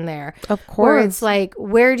parallels in there. Of course. Where it's like,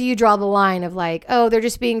 where do you draw the line of like, oh, they're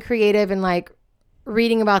just being creative and like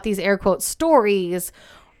reading about these air quote stories,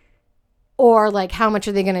 or like how much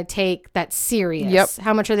are they going to take that's serious? Yep.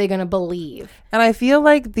 How much are they going to believe? And I feel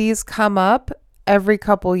like these come up every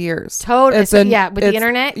couple years. Totally. With the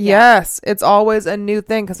internet. Yes. It's always a new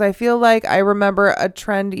thing. Cause I feel like I remember a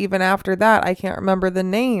trend even after that. I can't remember the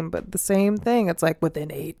name, but the same thing. It's like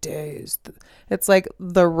within 8 days. It's like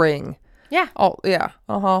The Ring. Yeah. Oh yeah.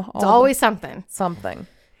 It's always something.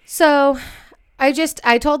 So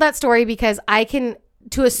I told that story because I can,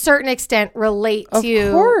 to a certain extent, relate to.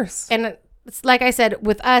 Of course. And it's like I said,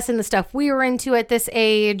 with us and the stuff we were into at this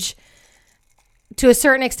age, to a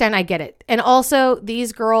certain extent, I get it. And also,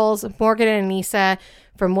 these girls, Morgan and Anissa,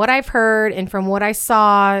 from what I've heard and from what I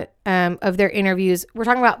saw of their interviews, we're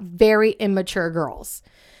talking about very immature girls.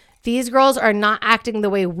 these girls are not acting the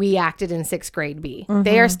way we acted in 6th grade B.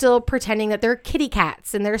 They are still pretending that they're kitty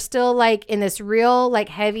cats, and they're still like in this real like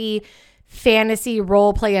heavy fantasy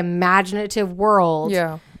role play imaginative world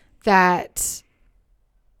that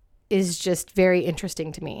is just very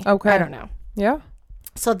interesting to me. Okay. I don't know. Yeah.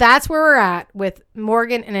 So that's where we're at with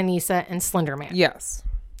Morgan and Anissa and Slender Man. Yes.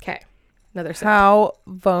 Okay. Another sip. How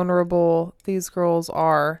vulnerable these girls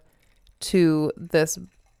are to this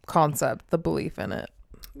concept, the belief in it.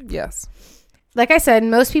 Yes. Like I said,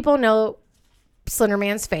 most people know Slender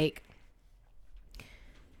Man's fake.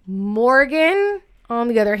 Morgan, on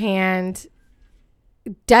the other hand,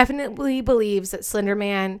 definitely believes that Slender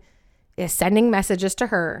Man is sending messages to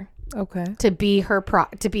her. Okay. To be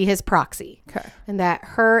his proxy. Okay. And that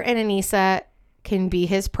her and Anissa can be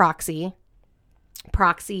his proxies.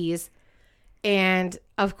 And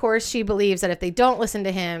of course she believes that if they don't listen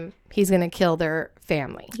to him, he's going to kill their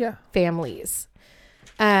families.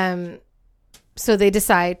 So they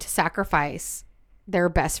decide to sacrifice their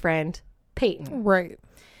best friend, Peyton. Right.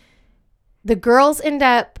 The girls end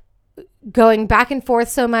up going back and forth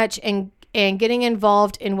so much and getting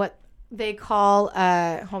involved in what they call,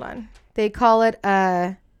 they call it,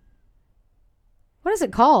 what is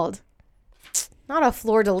it called? Not a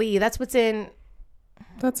fleur-de-lis.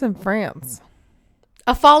 That's in France.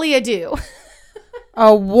 A folie à deux.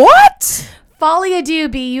 A what? Folie à deux,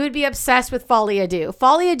 B. You would be obsessed with folie à deux.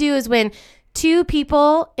 Folie à deux is when two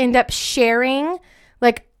people end up sharing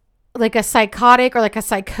like a psychotic or like a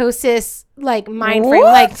psychosis, like mind frame.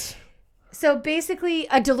 Like, so basically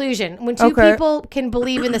a delusion. When two people can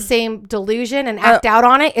believe in the same delusion and act out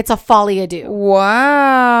on it, it's a folie à deux.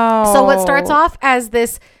 Wow. So what starts off as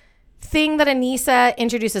this thing that Anissa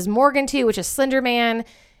introduces Morgan to, which is Slender Man,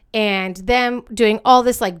 and them doing all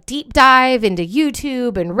this like deep dive into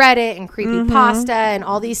YouTube and Reddit and Creepypasta and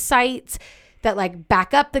all these sites that like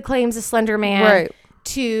back up the claims of Slender Man,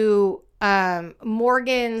 to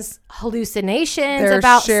Morgan's hallucinations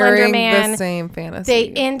about Slender Man. The same fantasy. They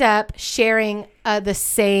end up sharing the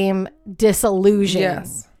same disillusion.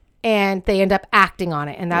 Yes. And they end up acting on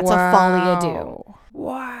it. And that's a folie à deux.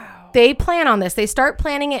 Wow. They plan on this. They start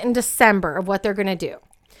planning it in December of what they're going to do.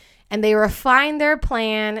 And they refine their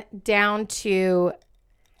plan down to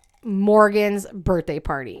Morgan's birthday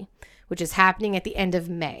party, which is happening at the end of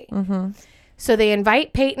May. So they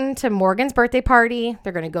invite Peyton to Morgan's birthday party.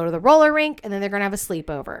 They're going to go to the roller rink, and then they're going to have a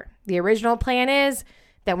sleepover. The original plan is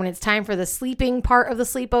that when it's time for the sleeping part of the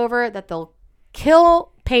sleepover, that they'll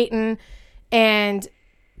kill Peyton and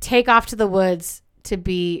take off to the woods to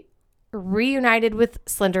be reunited with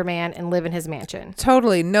Slender Man and live in his mansion.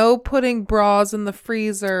 Totally. No putting bras in the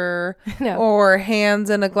freezer or hands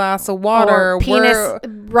in a glass of water. Or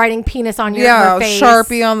writing penis on your face.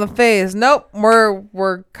 Sharpie on the face. Nope.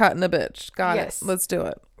 We're cutting a bitch. Got it. Let's do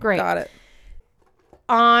it. Great. Got it.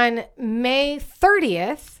 On May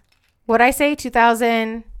 30th, what'd I say?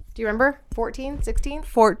 2000, do you remember? 14, 16?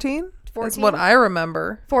 14? That's what I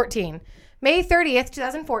remember. 14. May 30th,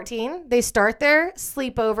 2014, they start their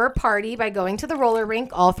sleepover party by going to the roller rink,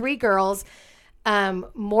 all three girls.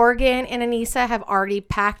 Morgan and Anissa have already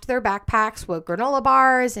packed their backpacks with granola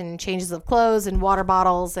bars and changes of clothes and water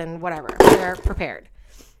bottles and whatever. They're prepared.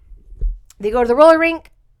 They go to the roller rink.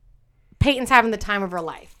 Peyton's having the time of her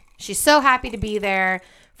life. She's so happy to be there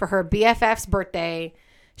for her BFF's birthday.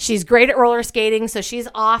 She's great at roller skating, so she's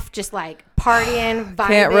off just like partying, vibing.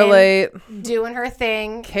 Can't relate. Doing her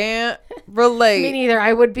thing. Can't relate. Me neither.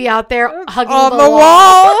 I would be out there hugging on the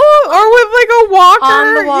wall. Or with like a walker.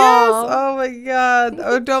 On the wall. Yes. Oh my God.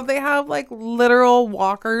 Oh, don't they have like literal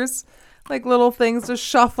walkers? Like little things to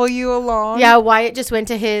shuffle you along? Yeah, Wyatt just went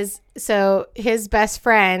to his best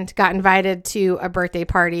friend got invited to a birthday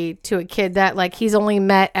party to a kid that like he's only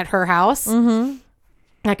met at her house.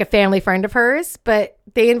 Like a family friend of hers, but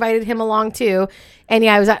they invited him along too. And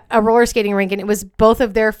yeah, I was at a roller skating rink, and it was both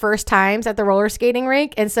of their first times at the roller skating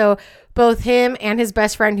rink. And so both him and his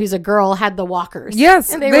best friend, who's a girl, had the walkers.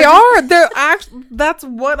 Yes, and they are. They're actually, that's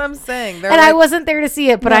what I'm saying. They're and I wasn't there to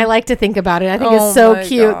see it, but I like to think about it. I think it's so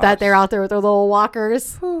cute that they're out there with their little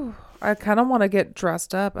walkers. Whew. I kind of want to get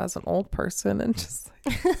dressed up as an old person and just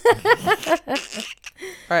all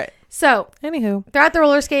right. So, anywho, they're at the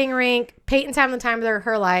roller skating rink. Peyton's having the time of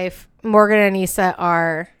her life. Morgan and Anissa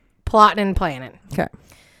are plotting and planning. Okay.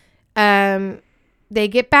 They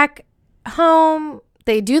get back home.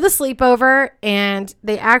 They do the sleepover, and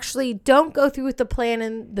they actually don't go through with the plan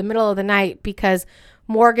in the middle of the night because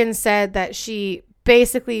Morgan said that she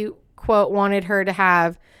basically, quote, wanted her to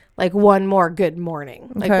have like one more good morning,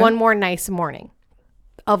 like one more nice morning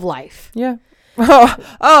of life. Yeah.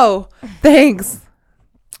 Oh, thanks.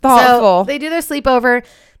 Thoughtful. So they do their sleepover.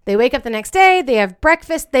 They wake up the next day, they have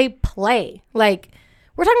breakfast, they play. Like,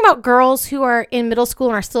 we're talking about girls who are in middle school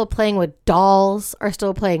and are still playing with dolls, are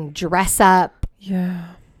still playing dress up. Yeah.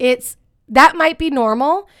 That might be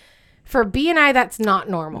normal. For B and I, that's not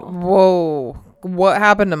normal. Whoa. What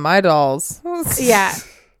happened to my dolls? Yeah.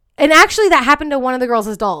 And actually, that happened to one of the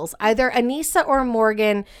girls' dolls. Either Anissa or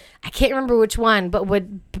Morgan, I can't remember which one, but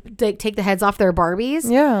would take the heads off their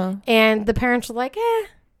Barbies. Yeah. And the parents were like,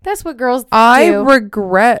 that's what girls do. I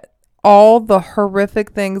regret all the horrific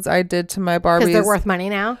things I did to my Barbies. Because they're worth money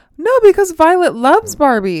now? No, because Violet loves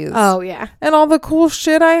Barbies. Oh, yeah. And all the cool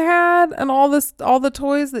shit I had and all the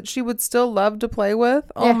toys that she would still love to play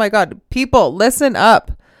with. Oh, my God. People, listen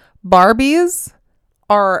up. Barbies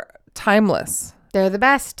are timeless. They're the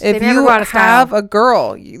best. If you have a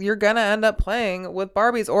girl, you're going to end up playing with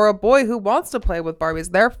Barbies, or a boy who wants to play with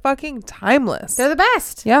Barbies. They're fucking timeless. They're the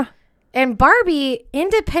best. Yeah. And Barbie,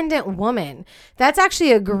 Independent Woman. That's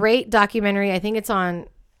actually a great documentary. I think it's either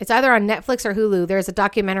on Netflix or Hulu. There's a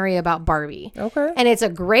documentary about Barbie. Okay. And it's a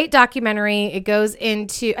great documentary. It goes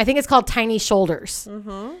into, I think it's called Tiny Shoulders.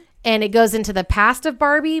 Mm-hmm. And it goes into the past of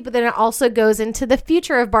Barbie, but then it also goes into the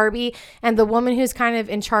future of Barbie and the woman who's kind of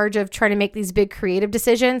in charge of trying to make these big creative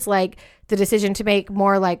decisions, like the decision to make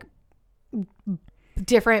more like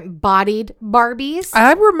different bodied Barbies.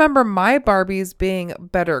 I remember my Barbies being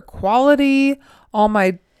better quality, all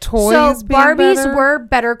my toys so being Barbies better. were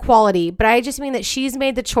better quality, but I just mean that she's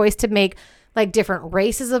made the choice to make like different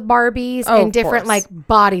races of Barbies and different like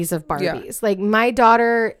bodies of Barbies. Yeah. Like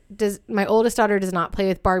my oldest daughter does not play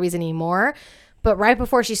with Barbies anymore, but right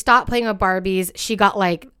before she stopped playing with Barbies, she got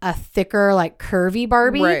like a thicker, like curvy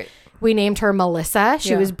Barbie. Right. We named her Melissa.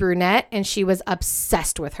 She was brunette and she was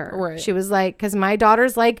obsessed with her. Right. She was like, because my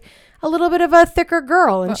daughter's like a little bit of a thicker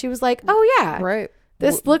girl. And she was like, oh yeah. Right.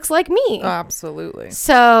 This looks like me. Absolutely.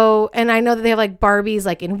 So, and I know that they have like Barbies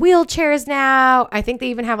like in wheelchairs now. I think they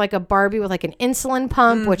even have like a Barbie with like an insulin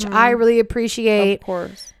pump, which I really appreciate. Of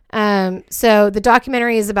course. So the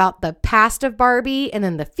documentary is about the past of Barbie and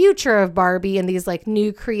then the future of Barbie and these like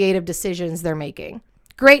new creative decisions they're making.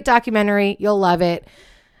 Great documentary. You'll love it.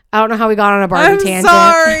 I don't know how we got on a Barbie tangent.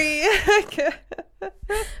 Sorry.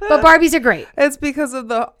 But Barbies are great. It's because of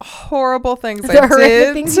the horrible things the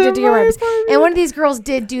horrific things you did to your Barbies. And one of these girls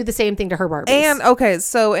did do the same thing to her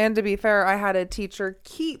Barbies. And to be fair, I had a teacher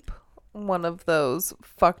keep one of those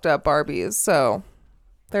fucked up Barbies. So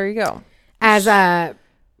there you go. As it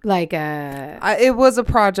was a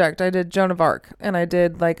project. I did Joan of Arc and I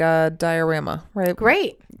did like a diorama, right?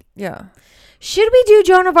 Great. Yeah. Should we do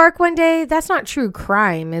Joan of Arc one day? That's not true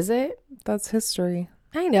crime, is it? That's history.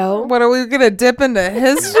 I know. What, are we going to dip into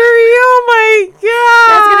history? Oh my God.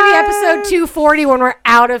 That's going to be episode 240 when we're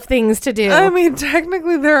out of things to do. I mean,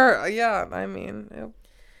 technically there are,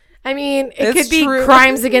 it could be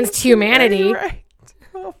crimes against humanity. Right.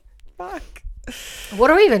 Oh, fuck.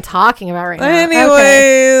 What are we even talking about right now?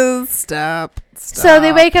 Anyways, stop. So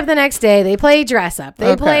they wake up the next day. They play dress up.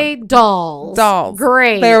 They play dolls.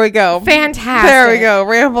 Great. There we go. Fantastic. There we go.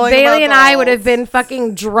 Rambling Bailey and dolls. I would have been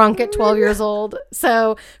fucking drunk at 12 years old.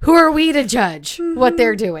 So who are we to judge what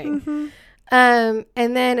they're doing? Mm-hmm.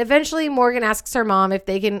 And then eventually Morgan asks her mom if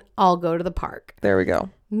they can all go to the park. There we go.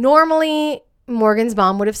 Normally, Morgan's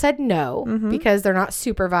mom would have said no because they're not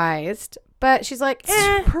supervised. But she's like,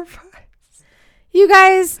 supervised. You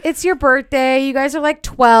guys, it's your birthday. You guys are like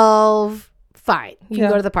 12. Fine. You can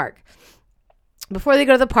go to the park. Before they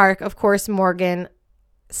go to the park, of course, Morgan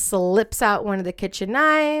slips out one of the kitchen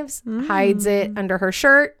knives, hides it under her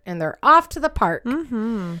shirt, and they're off to the park.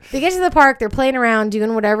 Mm-hmm. They get to the park. They're playing around,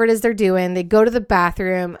 doing whatever it is they're doing. They go to the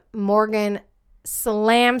bathroom. Morgan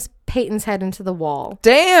slams Peyton's head into the wall.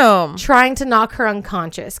 Damn. Trying to knock her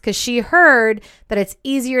unconscious because she heard that it's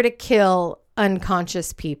easier to kill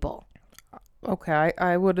unconscious people. Okay,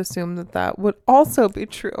 I would assume that would also be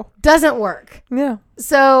true. Doesn't work. Yeah.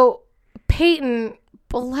 So Peyton,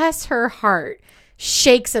 bless her heart,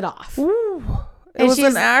 shakes it off. Ooh, it was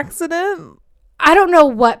an accident? I don't know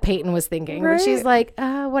what Peyton was thinking. Right? But she's like,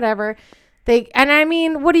 whatever.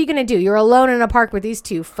 What are you going to do? You're alone in a park with these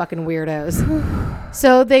two fucking weirdos.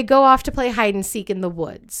 So they go off to play hide and seek in the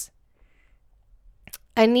woods.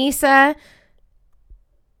 Anissa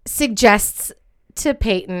suggests to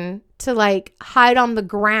Peyton to like hide on the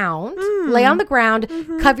ground, lay on the ground,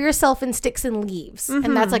 cover yourself in sticks and leaves.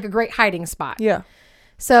 And that's like a great hiding spot. Yeah.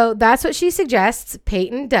 So that's what she suggests.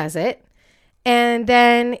 Peyton does it. And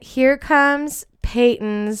then here comes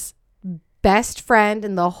Peyton's best friend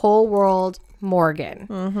in the whole world,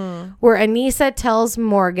 Morgan, where Anissa tells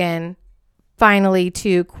Morgan finally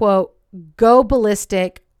to, quote, go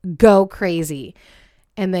ballistic, go crazy.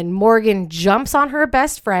 And then Morgan jumps on her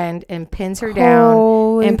best friend and pins her down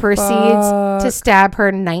Holy and proceeds fuck. to stab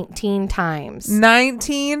her 19 times.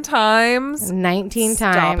 19 times? 19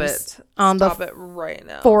 Stop times it. on Stop the it right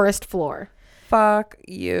now. forest floor. Fuck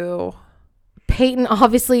you. Peyton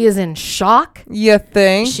obviously is in shock. You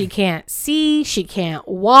think? She can't see. She can't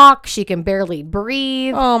walk. She can barely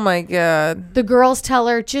breathe. Oh my God. The girls tell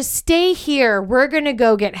her, just stay here. We're going to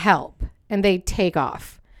go get help. And they take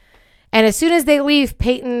off. And as soon as they leave,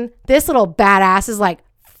 Peyton, this little badass, is like,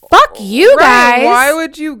 fuck you guys. Why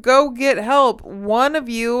would you go get help? One of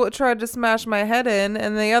you tried to smash my head in,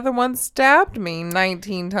 and the other one stabbed me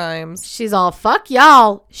 19 times. She's all, fuck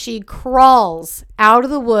y'all. She crawls out of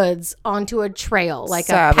the woods onto a trail like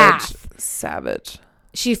a path. Savage.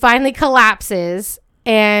 She finally collapses,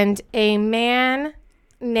 and a man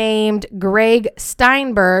named Greg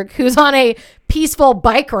Steinberg, who's on a peaceful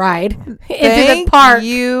bike ride into the park. Thank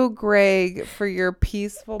you, Greg, for your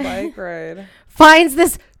peaceful bike ride. Finds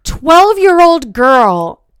this 12-year-old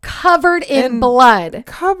girl covered in blood.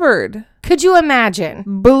 Covered. Could you imagine?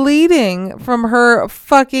 Bleeding from her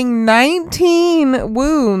fucking 19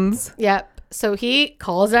 wounds. Yep. So he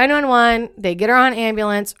calls 911. They get her on an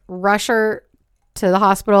ambulance, rush her to the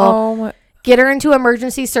hospital. Oh my. Get her into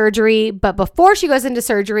emergency surgery, but before she goes into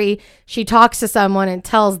surgery, she talks to someone and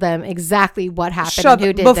tells them exactly what happened and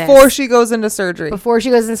who did this. Before she goes into surgery. Before she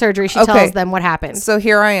goes in surgery, she tells them what happened. So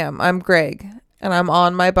here I am. I'm Greg, and I'm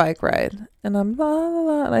on my bike ride, and I'm la la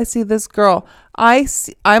la, and I see this girl. I'm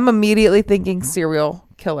immediately thinking serial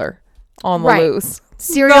killer on the loose.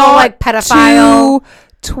 Serial, like pedophile.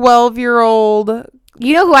 12-year-old.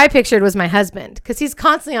 You know who I pictured was my husband, because he's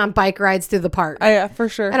constantly on bike rides through the park. Yeah, for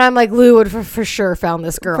sure. And I'm like, Lou would for sure found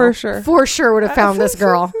this girl. For sure. For sure would have found this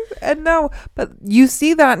girl. And no, but you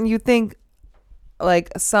see that and you think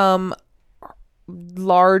like some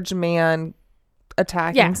large man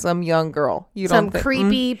attacking some young girl. You some don't think,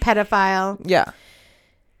 creepy pedophile. Yeah.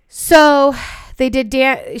 So they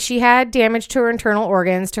did. She had damage to her internal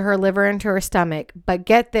organs, to her liver and to her stomach. But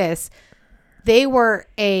get this. They were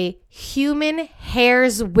a human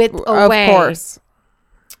hair's width away, of course,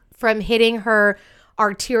 from hitting her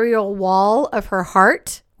arterial wall of her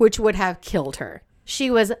heart, which would have killed her.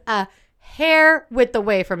 She was a hair width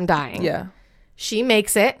away from dying. Yeah. She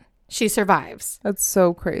makes it. She survives. That's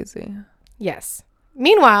so crazy. Yes.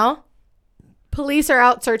 Meanwhile, police are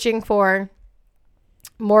out searching for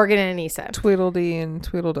Morgan and Anissa. Tweedledee and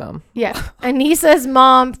Tweedledum. Yeah. Anissa's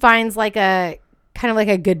mom finds like a kind of like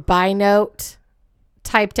a goodbye note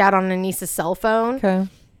typed out on Anissa's cell phone. Okay.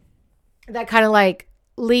 That kind of like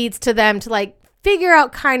leads to them to like figure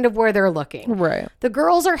out kind of where they're looking. Right. The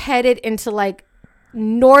girls are headed into like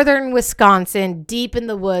northern Wisconsin, deep in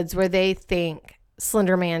the woods where they think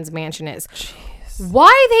Slender Man's mansion is. Jeez.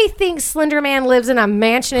 Why they think Slender Man lives in a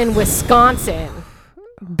mansion in Wisconsin,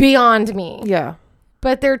 beyond me. Yeah.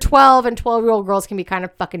 But they're 12 and 12-year-old girls can be kind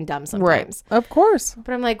of fucking dumb sometimes. Right. Of course.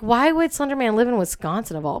 But I'm like, why would Slender Man live in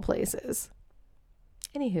Wisconsin of all places?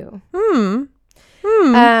 Anywho.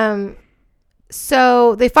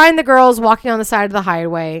 So they find the girls walking on the side of the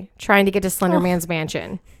highway trying to get to Slender Man's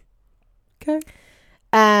mansion. Okay.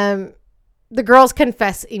 The girls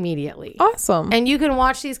confess immediately. Awesome. And you can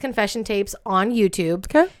watch these confession tapes on YouTube.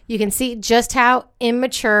 Okay. You can see just how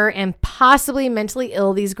immature and possibly mentally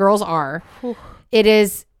ill these girls are. Whew. It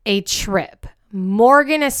is a trip.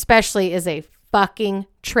 Morgan especially is a fucking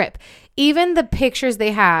trip. Even the pictures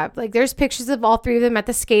they have, like there's pictures of all three of them at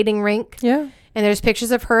the skating rink. Yeah. And there's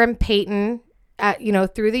pictures of her and Peyton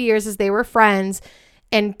through the years as they were friends.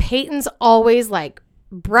 And Peyton's always like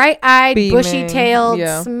bright-eyed, Beaming.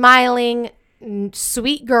 bushy-tailed, smiling,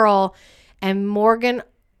 sweet girl. And Morgan,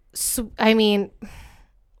 I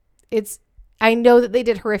know that they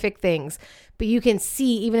did horrific things, but you can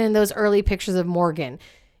see even in those early pictures of Morgan,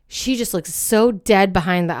 she just looks so dead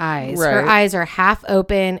behind the eyes. Right. Her eyes are half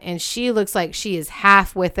open and she looks like she is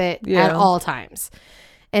half with it at all times.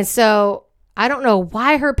 And so I don't know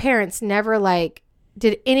why her parents never like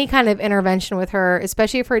did any kind of intervention with her,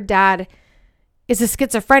 especially if her dad is a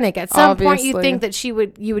schizophrenic. At some point you think that you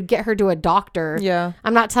would get her to a doctor. Yeah.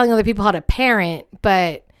 I'm not telling other people how to parent,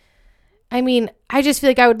 but I mean, I just feel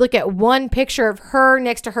like I would look at one picture of her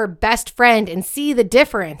next to her best friend and see the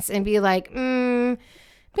difference and be like, maybe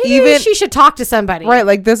she should talk to somebody. Right.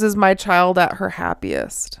 Like, this is my child at her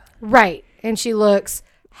happiest. Right. And she looks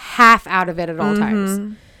half out of it at all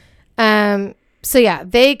times. So yeah,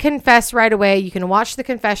 they confess right away. You can watch the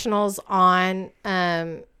confessionals on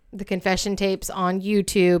the confession tapes on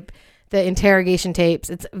YouTube, the interrogation tapes.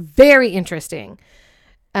 It's very interesting.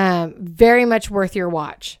 Very much worth your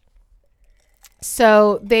watch.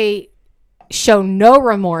 So show no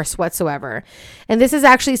remorse whatsoever. And this is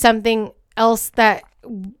actually something else that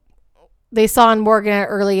they saw in Morgan at an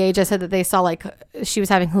early age. I said that they saw like she was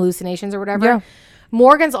having hallucinations or whatever. Yeah.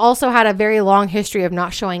 Morgan's also had a very long history of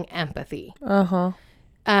not showing empathy. Uh-huh.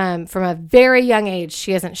 From a very young age,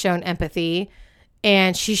 she hasn't shown empathy,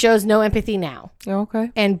 and she shows no empathy now.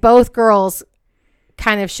 Okay. And both girls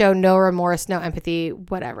kind of show no remorse, no empathy,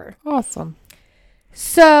 whatever. Awesome.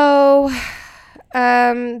 So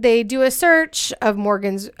they do a search of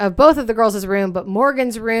both of the girls' room, but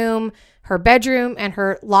Morgan's room, her bedroom, and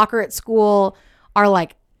her locker at school are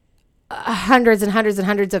like hundreds and hundreds and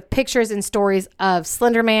hundreds of pictures and stories of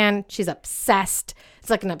Slender Man. She's obsessed. It's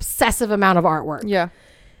like an obsessive amount of artwork. Yeah.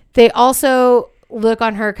 They also look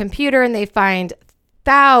on her computer and they find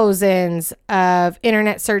thousands of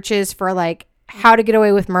internet searches for like how to get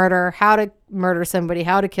away with murder, how to murder somebody,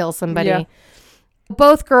 how to kill somebody. Yeah.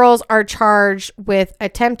 Both girls are charged with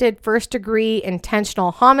attempted first-degree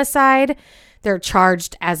intentional homicide. They're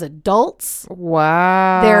charged as adults.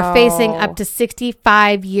 Wow. They're facing up to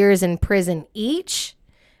 65 years in prison each.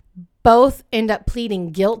 Both end up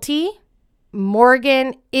pleading guilty.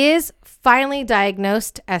 Morgan is finally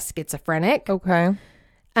diagnosed as schizophrenic. Okay.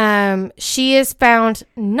 She is found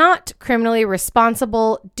not criminally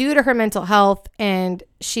responsible due to her mental health, and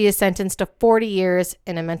she is sentenced to 40 years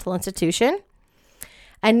in a mental institution.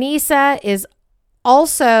 Anissa is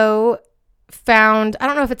also found, I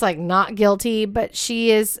don't know if it's like not guilty, but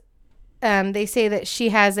she is, they say that she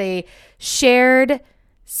has a shared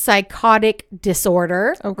psychotic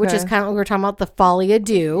disorder, which is kind of what we were talking about, the folie à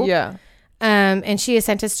deux. Yeah. And she is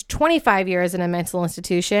sentenced to 25 years in a mental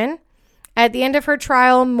institution. At the end of her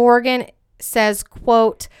trial, Morgan says,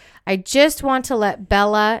 quote, "I just want to let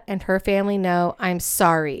Bella and her family know I'm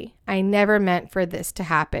sorry. I never meant for this to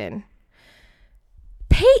happen."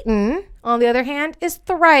 Peyton, on the other hand, is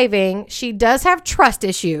thriving. She does have trust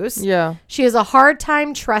issues. Yeah. She has a hard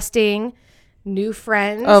time trusting new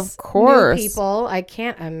friends. Of course. New people. I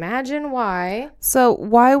can't imagine why. So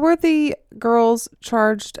why were the girls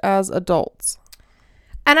charged as adults?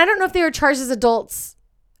 And I don't know if they were charged as adults.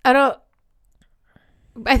 I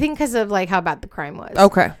think because of like how bad the crime was.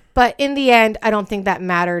 Okay. But in the end, I don't think that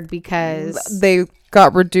mattered because they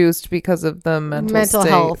got reduced because of the mental state.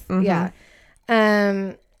 health. Mm-hmm. Yeah.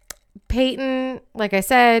 Peyton, like I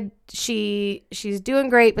said, she's doing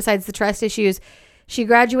great besides the trust issues. She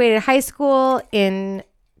graduated high school in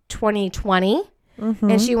 2020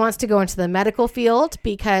 and she wants to go into the medical field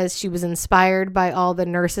because she was inspired by all the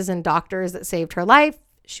nurses and doctors that saved her life.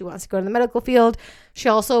 She wants to go to the medical field. She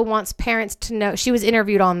also wants parents to know. She was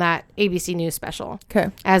interviewed on that ABC News special. Okay.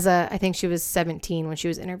 I think she was 17 when she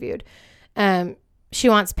was interviewed. She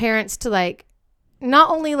wants parents to like,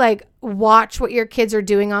 not only like watch what your kids are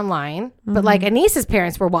doing online, but like Anissa's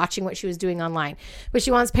parents were watching what she was doing online. But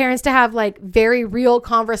she wants parents to have like very real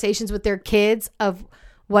conversations with their kids of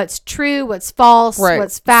what's true, what's false,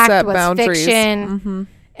 what's fact, set what's boundaries. fiction,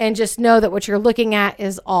 and just know that what you're looking at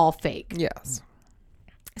is all fake. Yes.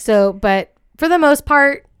 So, but for the most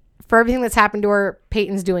part, for everything that's happened to her,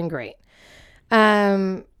 Peyton's doing great.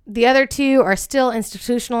 The other two are still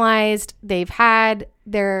institutionalized. They've tried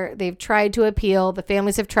to appeal. The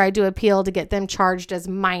families have tried to appeal to get them charged as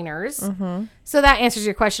minors. So that answers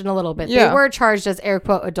your question a little bit. Yeah. They were charged as air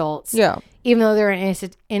quote adults. Yeah. Even though they're in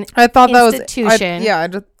an I thought that institution.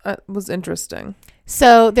 it was interesting.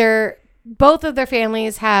 So both of their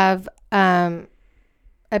families have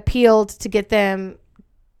appealed to get them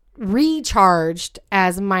recharged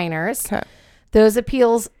as minors. Okay. Those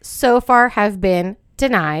appeals so far have been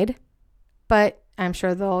denied, but I'm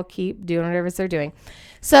sure they'll keep doing whatever they're doing.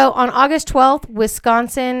 So on August 12th,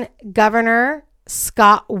 Wisconsin Governor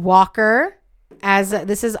Scott Walker,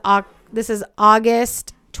 this is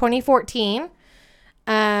August 2014,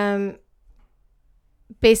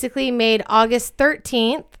 basically made August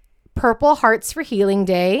 13th Purple Hearts for Healing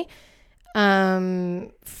Day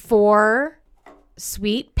for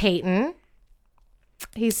Sweet Peyton.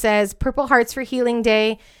 He says Purple Hearts for Healing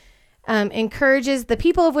Day encourages the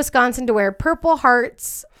people of Wisconsin to wear purple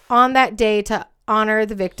hearts on that day to honor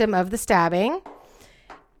the victim of the stabbing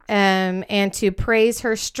and to praise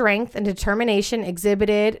her strength and determination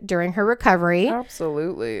exhibited during her recovery.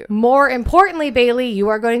 Absolutely. More importantly, Bailey, you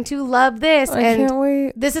are going to love this. I can't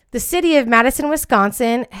wait. This is the city of Madison,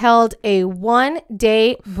 Wisconsin held a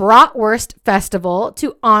one-day bratwurst festival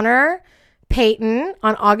to honor Peyton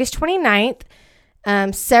on August 29th.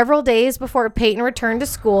 Several days before Peyton returned to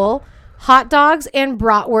school, hot dogs and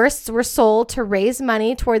bratwursts were sold to raise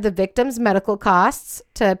money toward the victim's medical costs,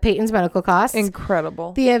 to Peyton's medical costs.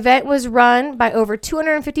 Incredible. The event was run by over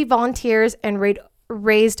 250 volunteers and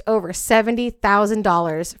raised over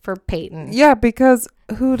 $70,000 for Peyton. Yeah, because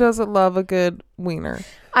who doesn't love a good wiener?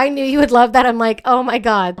 I knew you would love that. I'm like, oh my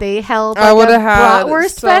God, they held I would a have had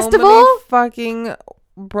bratwurst so festival. many fucking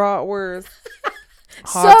bratwurst.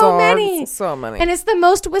 So many. So many. And it's the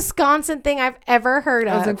most Wisconsin thing I've ever heard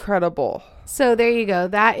It was of. incredible. So there you go.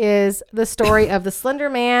 That is the story of the Slender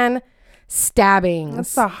Man stabbings.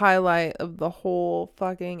 That's the highlight of the whole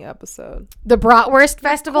fucking episode. The Bratwurst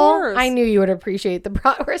Festival. course. I knew you would appreciate the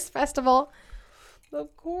Bratwurst Festival.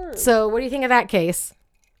 Of course. So what do you think of that case?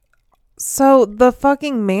 So the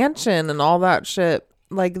fucking mansion and all that shit,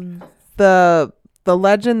 like the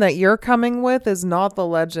legend that you're coming with is not the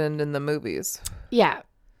legend in the movies. Yeah.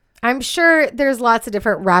 I'm sure there's lots of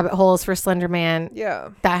different rabbit holes for Slender Man Yeah.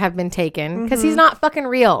 that have been taken because he's not fucking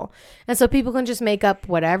real. And so people can just make up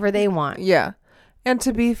whatever they want. Yeah. And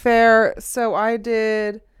to be fair, so I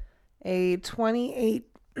did a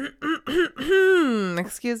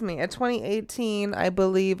 2018, I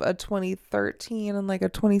believe a 2013 and like a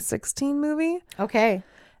 2016 movie. Okay.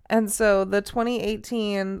 And so the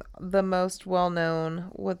 2018, the most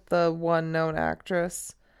well-known with the one known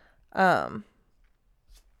actress,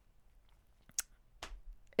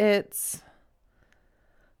 it's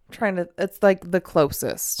like the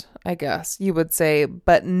closest, I guess you would say,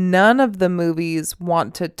 but none of the movies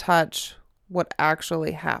want to touch what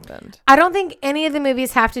actually happened. I don't think any of the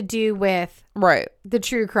movies have to do with Right. the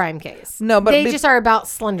true crime case. No, but they just are about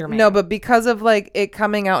Slender Man. No, but because of like it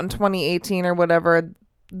coming out in 2018 or whatever,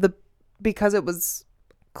 because it was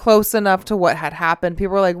close enough to what had happened,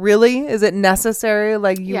 people were like, really? Is it necessary?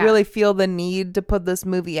 Like, you really feel the need to put this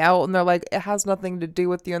movie out? And they're like, it has nothing to do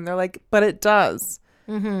with you. And they're like, but it does.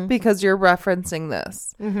 Because you're referencing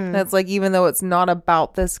this. And it's like, even though it's not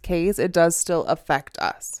about this case, it does still affect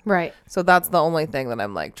us. Right. So that's the only thing that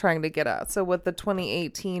I'm like trying to get at. So with the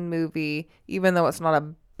 2018 movie, even though it's not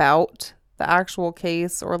about the actual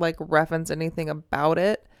case or like reference anything about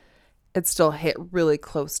it, it still hit really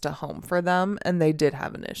close to home for them. And they did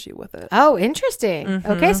have an issue with it. Oh, interesting.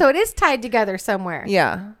 Okay. So it is tied together somewhere.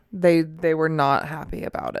 Yeah. They were not happy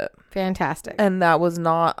about it. Fantastic. And that was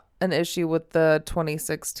not an issue with the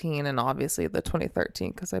 2016 and obviously the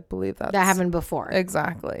 2013 because I believe that happened before.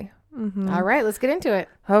 Exactly. All right, let's get into it.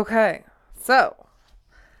 Okay. So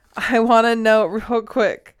I want to note real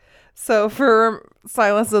quick. So for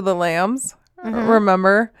Silence of the Lambs,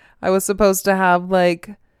 remember I was supposed to have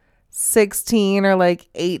like 16 or like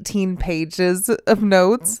 18 pages of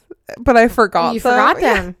notes, but I forgot You them. forgot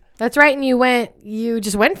them. That's right. And you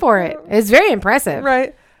just went for it. It's very impressive.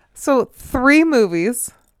 Right. So 3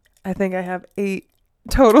 movies. I think I have 8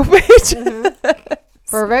 total pages.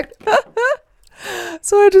 Perfect.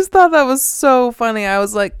 So I just thought that was so funny. I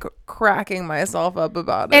was like cracking myself up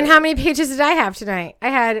about it. And how many pages did I have tonight? I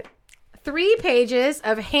had 3 pages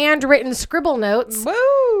of handwritten scribble notes.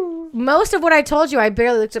 Woo! Most of what I told you, I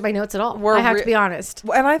barely looked at my notes at all. I have to be honest.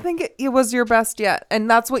 And I think it was your best yet. And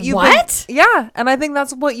that's what you've What? Yeah. And I think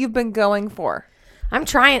that's what you've been going for. I'm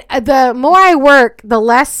trying. The more I work, the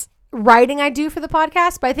less writing I do for the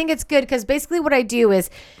podcast. But I think it's good because basically what I do is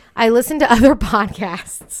I listen to other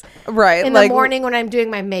podcasts Right. in the morning when I'm doing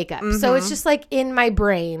my makeup. So it's just like in my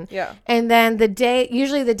brain. Yeah. And then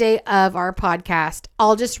usually the day of our podcast,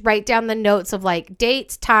 I'll just write down the notes of like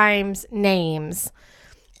dates, times, names.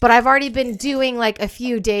 But I've already been doing like a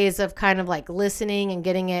few days of kind of like listening and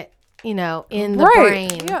getting it, in the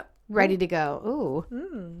brain, ready to go.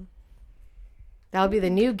 Ooh. That'll be the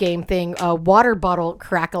new game thing, a water bottle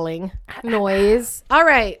crackling noise. All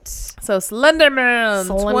right. So Slenderman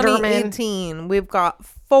 2018. We've got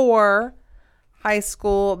 4 high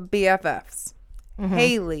school BFFs.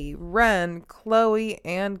 Haley, Ren, Chloe,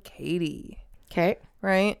 and Katie. Okay.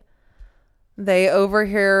 Right? They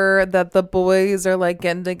overhear that the boys are like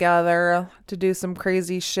getting together to do some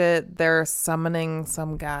crazy shit. They're summoning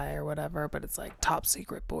some guy or whatever, but it's like top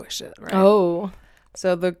secret boy shit, right? Oh.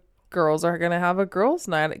 So the girls are going to have a girls'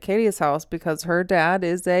 night at Katie's house because her dad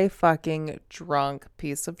is a fucking drunk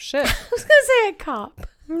piece of shit. I was going to say a cop.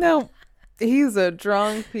 No, he's a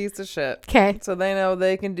drunk piece of shit. Okay. So they know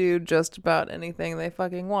they can do just about anything they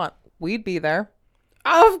fucking want. We'd be there.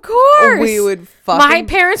 Of course. We would fucking... My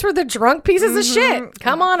parents were the drunk pieces of shit.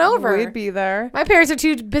 Come on over. We'd be there. My parents are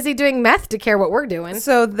too busy doing meth to care what we're doing.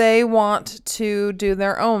 So they want to do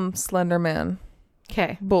their own Slender Man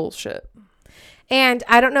Okay. bullshit. And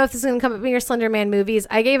I don't know if this is going to come up in your Slender Man movies.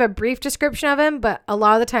 I gave a brief description of him, but a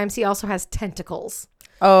lot of the times he also has tentacles.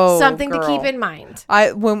 Oh, something to girl. keep in mind.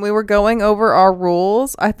 When we were going over our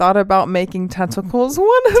rules, I thought about making tentacles one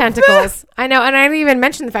of Tentacles. I know, and I didn't even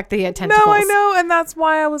mention the fact that he had them. tentacles. No, I know, and that's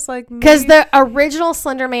why I was like, Because the original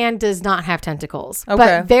Slender Man does not have tentacles. Okay.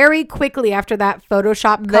 But very quickly after that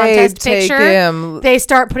Photoshop they contest take picture, him. they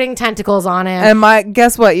start putting tentacles on him. And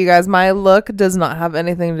guess what, you guys? My look does not have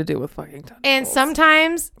anything to do with fucking tentacles. And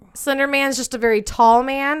sometimes Slender Man's just a very tall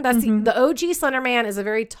man. That's the OG Slender Man is a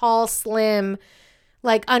very tall, slim,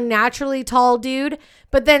 like unnaturally tall dude.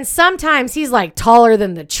 But then sometimes he's like taller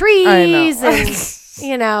than the trees. I know. And,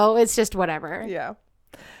 you know, it's just whatever. Yeah.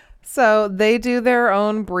 So they do their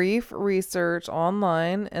own brief research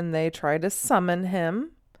online and they try to summon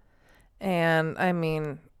him. And I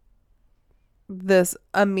mean, this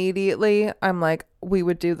immediately, I'm like, we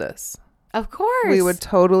would do this. Of course. We would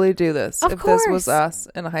totally do this Of if this was course. us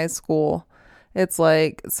in high school. It's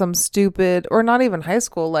like some stupid, or not even high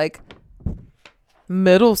school, like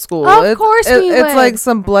middle school. Of course we It's would. like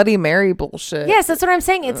some Bloody Mary bullshit. Yes, that's what I'm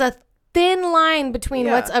saying. It's a thin line between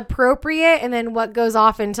Yeah. what's appropriate and then what goes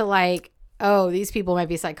off into like, oh, these people might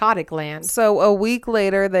be psychotic land. So a week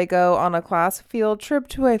later, they go on a class field trip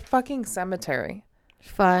to a fucking cemetery.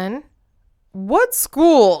 Fun. What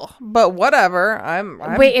school? But whatever. I'm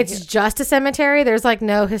Wait, it's just a cemetery? There's like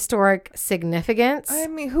no historic significance? I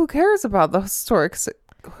mean, who cares about the historic?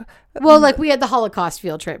 Well, like we had the Holocaust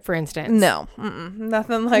field trip, for instance. No,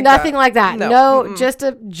 nothing like Nothing that. like that. No, just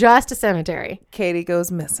a cemetery. Katie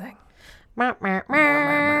goes missing. Meow, meow,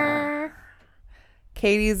 meow.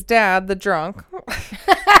 Katie's dad, the drunk,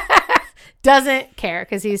 Doesn't care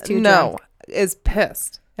because he's too drunk. is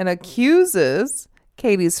pissed and accuses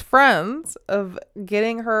Katie's friends of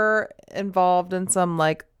getting her involved in some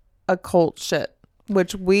like occult shit,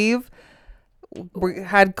 which we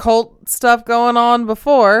had cult stuff going on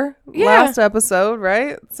before last episode,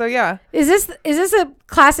 right? So yeah. Is this a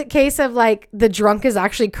classic case of like the drunk is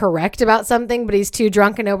actually correct about something, but he's too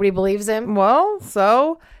drunk and nobody believes him? Well,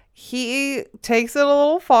 so he takes it a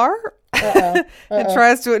little far and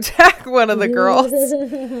tries to attack one of the girls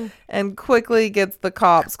and quickly gets the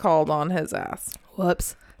cops called on his ass.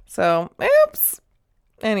 Whoops. So, oops.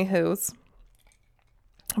 Anywho's.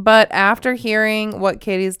 But after hearing what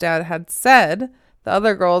Katie's dad had said, the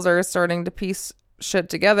other girls are starting to piece shit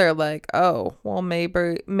together like, oh, well,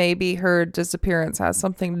 maybe her disappearance has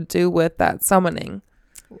something to do with that summoning.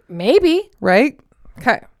 Maybe. Right?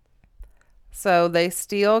 Okay. So they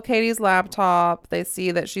steal Katie's laptop. They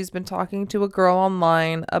see that she's been talking to a girl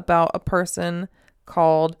online about a person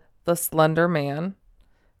called the Slender Man.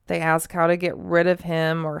 They ask how to get rid of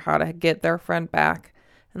him or how to get their friend back.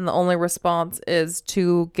 And the only response is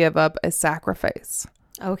to give up a sacrifice.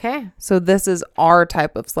 Okay. So this is our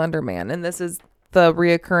type of Slender Man. And this is the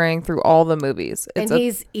reoccurring through all the movies.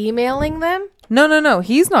 He's emailing them? No.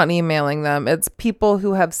 He's not emailing them. It's people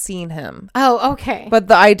who have seen him. Oh, okay. But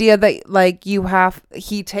the idea that like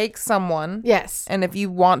he takes someone. Yes. And if you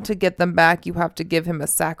want to get them back, you have to give him a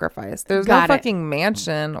sacrifice. There's Got no it. fucking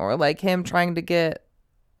mansion or like him trying to get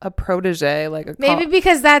a protege, like a Maybe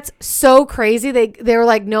because that's so crazy. They were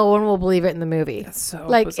like, no one will believe it in the movie. It's so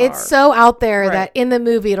like bizarre. it's so out there Right. that in the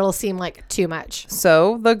movie it'll seem like too much.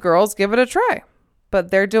 So the girls give it a try, but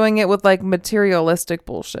they're doing it with like materialistic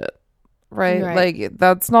bullshit, right? Right. Like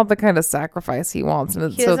that's not the kind of sacrifice he wants.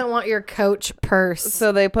 And He doesn't want your Coach purse.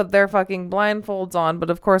 so they put their fucking blindfolds on, but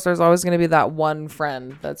of course there's always going to be that one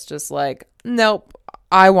friend that's just like, nope,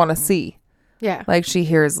 I want to see. Yeah. Like she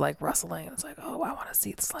hears like rustling and it's like, oh, I want to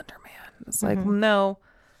see the Slender Man. It's like, no.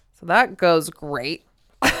 So that goes great.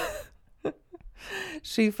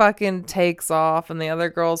 She fucking takes off and the other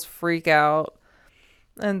girls freak out.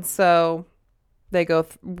 And so they go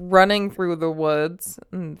running through the woods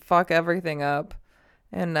and fuck everything up.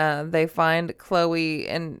 And they find Chloe,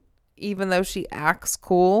 and even though she acts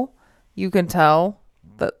cool, you can tell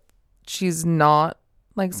that she's not,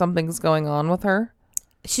 like something's going on with her.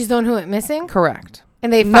 She's the one who went missing? Correct.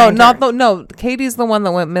 And they find her. No. Katie's the one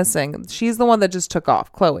that went missing. She's the one that just took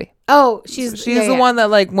off. Chloe. Oh, she's the one that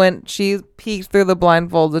like went. She peeked through the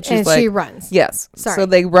blindfolds and she's and like, she runs. yes. Sorry. So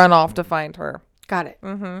they run off to find her. Got it.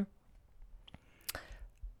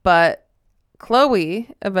 But Chloe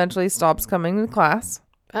eventually stops coming to class,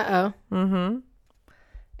 Uh-oh.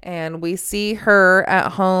 and we see her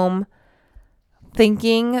at home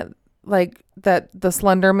thinking like that the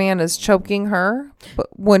Slender Man is choking her, but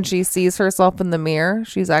when she sees herself in the mirror,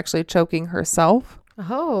 she's actually choking herself.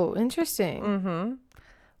 Oh, interesting.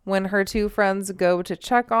 When her two friends go to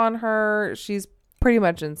check on her, she's pretty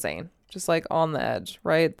much insane, just like on the edge,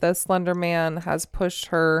 right? The Slender Man has pushed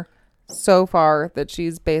her so far that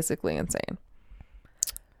she's basically insane.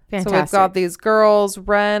 So we've Fantastic. got these girls,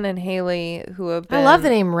 Ren and Haley, who have been... I love the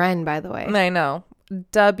name Ren, by the way. I know.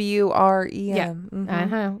 W-R-E-N. Yeah.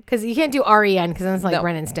 Mhm. Because you can't do R-E-N because then it's like No.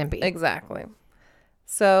 Ren and Stimpy. Exactly.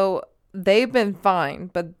 So they've been fine,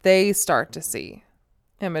 but they start to see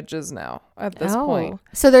images now at this point.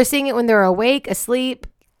 So they're seeing it when they're awake, asleep.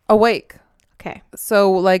 Awake. Okay.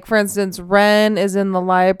 So, like, for instance, Ren is in the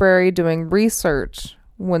library doing research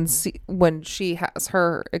when she has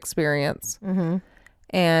her experience. Mm-hmm.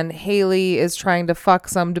 And Haley is trying to fuck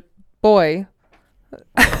some boy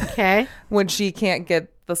Okay. when she can't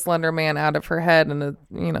get the Slender Man out of her head, and it,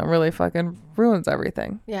 really fucking ruins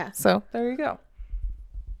everything. Yeah. So there you go.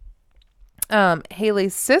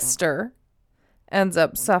 Haley's sister ends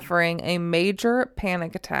up suffering a major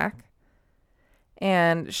panic attack,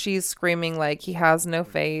 and she's screaming like he has no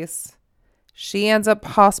face. She ends up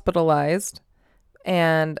hospitalized,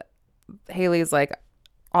 and Haley's like,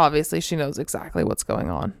 obviously she knows exactly what's going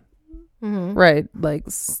on. Mm-hmm. Right? Like,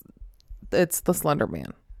 it's the Slender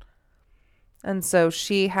Man. And so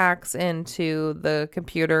she hacks into the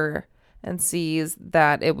computer and sees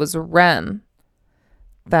that it was Ren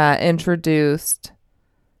that introduced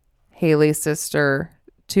Haley's sister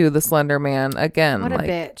to the Slender Man again. What a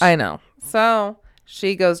bitch. I know. So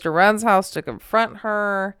she goes to Ren's house to confront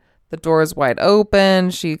her. The door is wide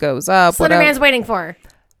open. She goes up. Slender Man's waiting for her.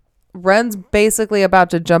 Ren's basically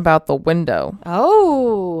about to jump out the window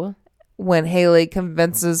Oh. when Haley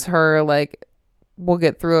convinces her, like, we'll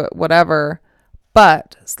get through it, whatever.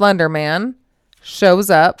 But Slender Man shows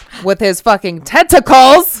up with his fucking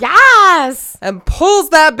tentacles Yes. and pulls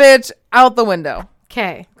that bitch out the window.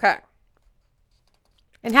 Okay. Okay.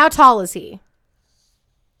 And how tall is he?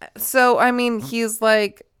 So, I mean, he's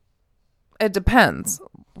like, it depends.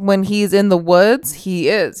 When he's in the woods,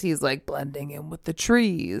 he's like blending in with the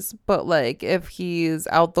trees. But like, if he's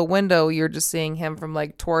out the window, you're just seeing him from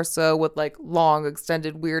like torso with like long,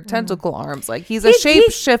 extended, weird tentacle arms. Like, he's a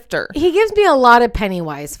shapeshifter. He gives me a lot of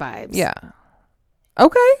Pennywise vibes. Yeah.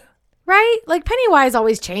 Okay. Right? Like Pennywise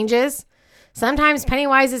always changes. Sometimes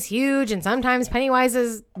Pennywise is huge and sometimes Pennywise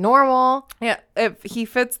is normal. Yeah. If he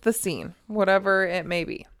fits the scene, whatever it may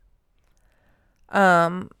be.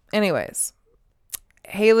 Anyways,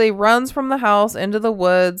 Haley runs from the house into the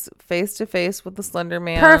woods, face to face with the Slender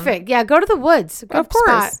Man. Perfect. Yeah, go to the woods. Good Of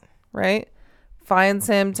course. spot. Right? Finds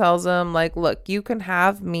him, tells him, like, look, you can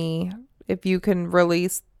have me if you can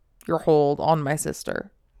release your hold on my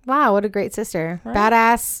sister. Wow, what a great sister. Right.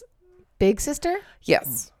 Badass big sister?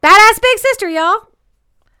 Yes. Badass big sister, y'all.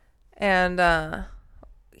 And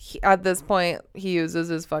at this point, he uses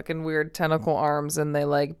his fucking weird tentacle arms and they,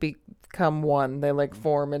 like, become one. They, like,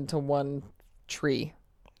 form into one tree.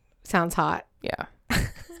 Sounds hot. Yeah.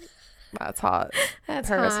 That's hot. That's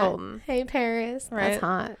Paris hot. Hilton. Hey, Paris. Right? That's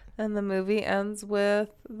hot. And the movie ends with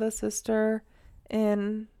the sister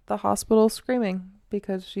in the hospital screaming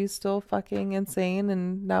because she's still fucking insane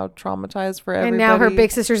and now traumatized for everybody. And now her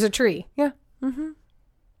big sister's a tree. Yeah. Mm-hmm.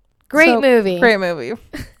 Great movie. Great movie.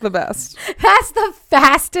 The best. That's the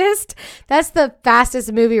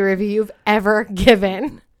fastest movie review you've ever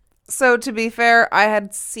given. So to be fair, I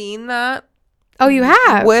had seen that. Oh, you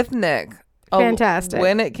have? With Nick. Fantastic.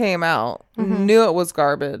 When it came out. Mm-hmm. Knew it was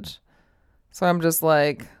garbage. So I'm just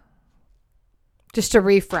like. Just to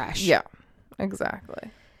refresh. Yeah. Exactly.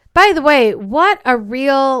 By the way, what a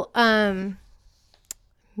real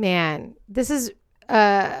man. This is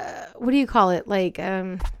what do you call it? Like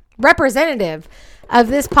representative of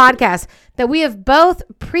this podcast that we have both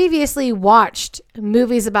previously watched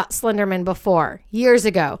movies about Slenderman before years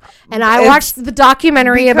ago. And I watched the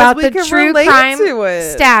documentary about the true crime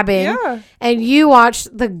stabbing. Yeah. And you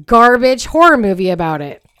watched the garbage horror movie about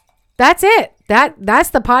it. That's it. That's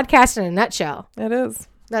the podcast in a nutshell. It is.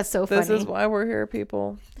 That's so funny. This is why we're here,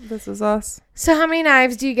 people. This is us. So how many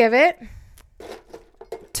knives do you give it?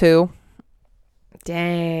 2.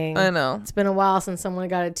 Dang. I know. It's been a while since someone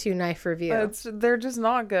got a 2-knife review. They're just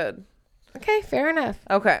not good. Okay, fair enough.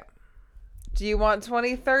 Okay. Do you want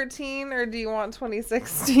 2013 or do you want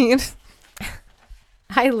 2016?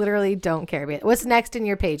 I literally don't care about it. What's next in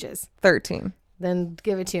your pages? 13. Then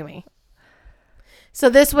give it to me. So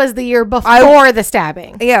this was the year before the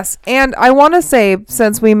stabbing. Yes. And I want to say,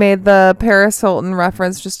 since we made the Paris Hilton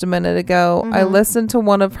reference just a minute ago, I listened to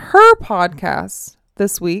one of her podcasts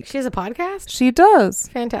this week. She has a podcast? She does.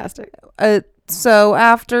 Fantastic. So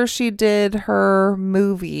after she did her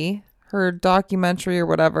movie, her documentary or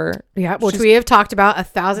whatever. Yeah, which we have talked about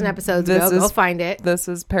 1,000 episodes ago. Go find it. This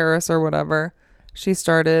is Paris or whatever. She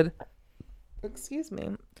started. Excuse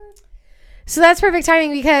me. So that's perfect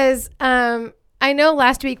timing because I know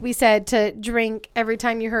last week we said to drink every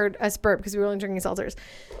time you heard us burp because we were only drinking seltzers.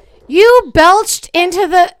 You belched into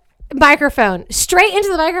the microphone, straight into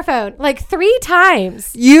the microphone, like 3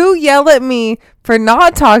 times. You yell at me for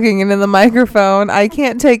not talking into the microphone. I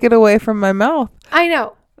can't take it away from my mouth. I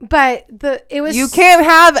know, but it was. You can't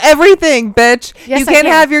have everything, bitch. Yes, you I can't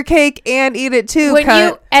can. have your cake and eat it too. When cunt.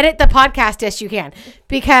 you edit the podcast, yes, you can.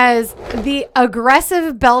 Because the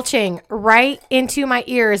aggressive belching right into my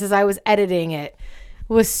ears as I was editing it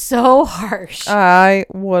was so harsh. I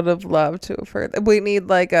would have loved to have heard that. We need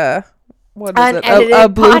like a, what is it? Unedited A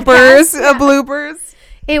bloopers. podcast, yeah. A bloopers.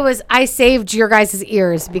 It was, I saved your guys'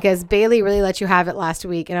 ears because Bailey really let you have it last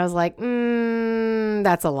week. And I was like,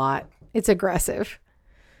 that's a lot. It's aggressive.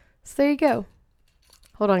 So there you go.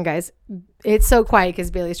 Hold on, guys. It's so quiet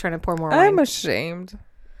because Bailey's trying to pour more wine. I'm ashamed.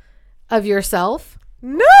 Of yourself?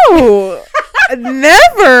 No.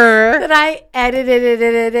 Never. That I edited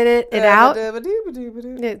it out?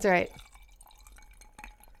 It's right.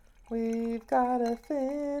 We've got to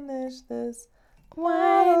finish this.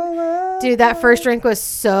 Dude, that first drink was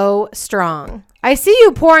so strong. I see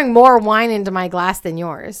you pouring more wine into my glass than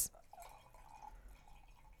yours.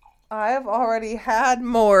 I've already had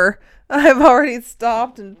more. I've already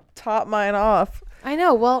stopped and topped mine off. I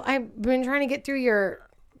know. Well, I've been trying to get through your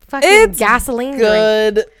fucking gasoline drink.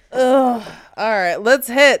 Good. Ugh. All right, let's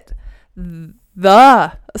hit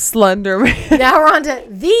the Slender Man. Now we're on to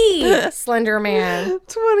the Slender Man.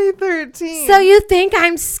 2013. So you think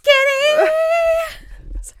I'm skinny?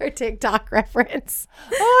 It's our TikTok reference.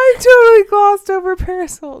 Oh, I totally glossed over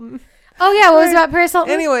Paris Hilton. Oh, yeah. What was it about Paris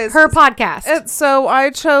Hilton? Anyways. Her podcast. So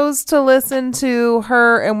I chose to listen to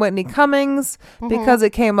her and Whitney Cummings because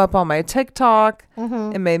it came up on my TikTok.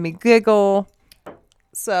 It made me giggle.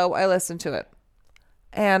 So I listened to it.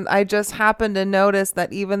 And I just happened to notice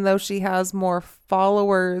that even though she has more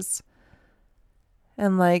followers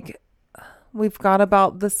and like we've got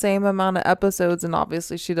about the same amount of episodes, and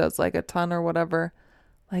obviously she does like a ton or whatever,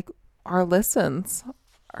 like our listens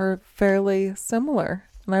are fairly similar.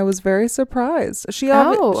 And I was very surprised. She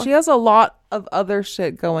has a lot of other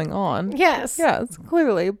shit going on. Yes. Yes,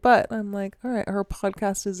 clearly. But I'm like, all right, her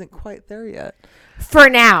podcast isn't quite there yet. For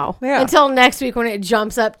now. Yeah. Until next week when it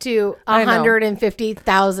jumps up to I know.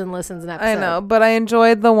 150,000 listens an episode. I know, but I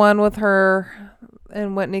enjoyed the one with her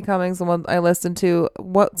and Whitney Cummings, the one I listened to.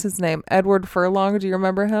 What's his name? Edward Furlong. Do you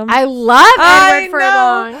remember him? I love Edward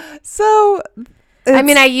Furlong. So, I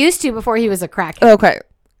mean, I used to before he was a crackhead. okay.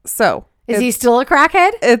 So, Is he still a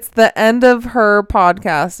crackhead? it's the end of her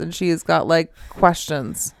podcast, and she's got like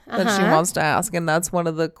questions that she wants to ask, and that's one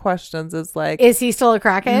of the questions. Is like, Is he still a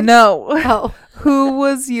crackhead? no, Oh, who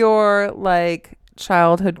was your like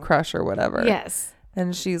childhood crush or whatever? yes.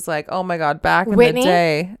 And she's like, oh my God, back in Whitney? the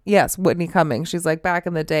day. Yes, Whitney Cummings. She's like, back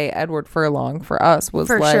in the day, Edward Furlong for us was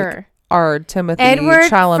For like sure. our Timothy Edward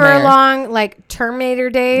Chalamet. Furlong, like Terminator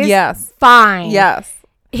days. Yes. Fine. Yes.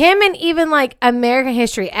 Him and even like American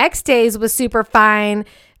History X days was super fine,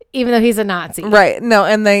 even though he's a Nazi. Right. No,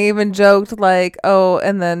 and they even joked like, oh,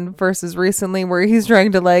 and then versus recently where he's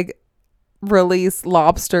trying to like release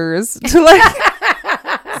lobsters to like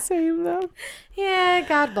save them. Yeah,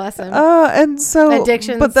 God bless him. And so,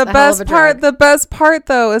 Addiction's but the a hell of a best part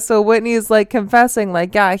though is so Whitney's like confessing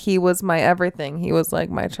like, yeah, he was my everything. He was like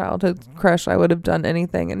my childhood crush. I would have done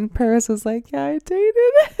anything. And Paris was like, yeah, I dated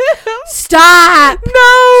him. Stop.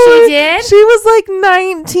 No, She did? She was like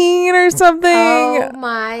 19 or something. Oh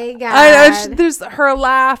my God. I know. There's her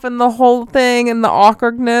laugh and the whole thing and the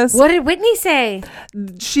awkwardness. What did Whitney say?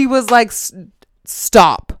 She was like,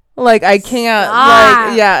 stop. Like, I can't. Stop.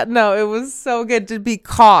 Like, yeah, no, it was so good to be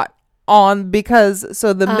caught on because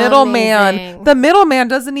so the Amazing. middleman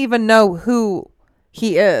doesn't even know who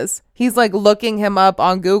he is. He's like looking him up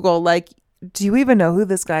on Google, like, do you even know who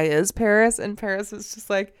this guy is, Paris? And Paris is just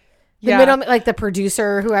like, The middle, like the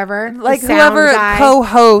producer, or whoever, like the sound whoever guy.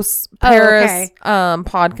 co-hosts Paris okay.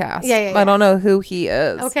 podcast. Yeah. I don't know who he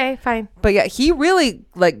is. Okay, fine. But yeah, he really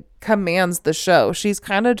like commands the show. She's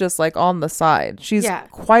kind of just like on the side. She's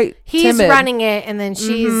quite He's timid. running it, and then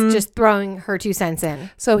she's just throwing her 2 cents in.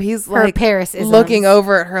 So he's Her like Paris-isms. looking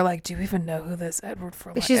over at her like, do you even know who this Edward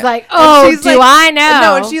Furlong is? She's like, oh, do I know?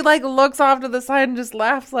 No, and she like looks off to the side and just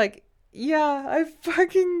laughs like, yeah, I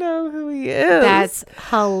fucking know who he is. That's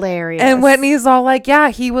hilarious. And Whitney's all like, yeah,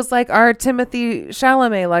 he was like our Timothy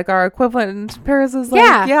Chalamet, like our equivalent. And Paris is like,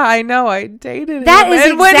 yeah, I know, I dated that him. is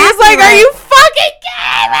And Whitney's exactly like, right. are you fucking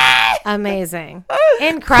kidding me? Amazing.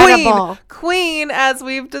 Incredible. Queen, as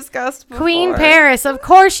we've discussed before. Queen Paris. Of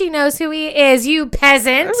course she knows who he is, you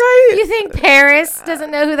peasant. Right. You think Paris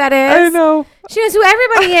doesn't know who that is? I know. She knows who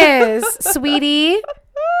everybody is, sweetie.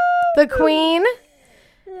 The queen.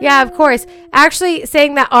 Yeah, of course. Actually,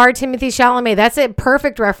 saying that R. Timothy Chalamet, that's a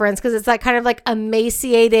perfect reference because it's like kind of like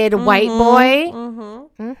emaciated white boy.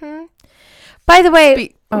 Mm-hmm. By the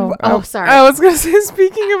way, sorry. I was gonna say,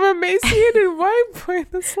 speaking of emaciated white boy,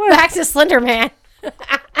 Back to Slender Man.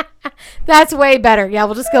 That's way better. Yeah,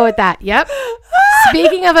 we'll just go with that. Yep.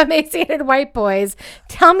 Speaking of emaciated white boys,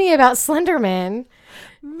 tell me about Slenderman.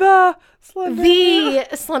 The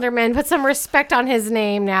Slenderman. Put some respect on his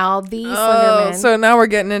name now. The Slenderman. So now we're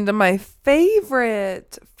getting into my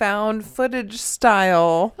favorite found footage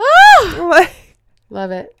style.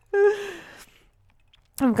 Love it.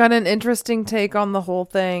 I've got an interesting take on the whole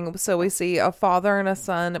thing. So we see a father and a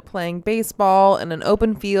son playing baseball in an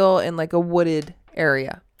open field in like a wooded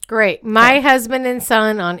area. Great. My husband and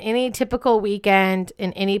son on any typical weekend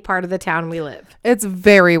in any part of the town we live. It's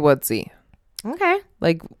very woodsy. Okay.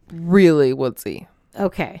 Like really woodsy.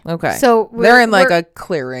 Okay. So they're in like a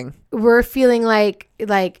clearing. We're feeling like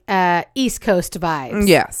East Coast vibes.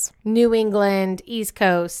 Yes. New England, East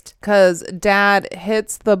Coast. Because dad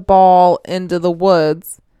hits the ball into the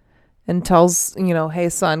woods and tells, hey,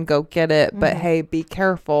 son, go get it. But hey, be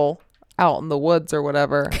careful out in the woods or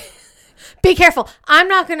whatever. Be careful. I'm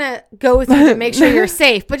not going to go with you to make sure you're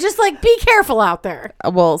safe, but just like be careful out there.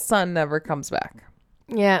 Well, son never comes back.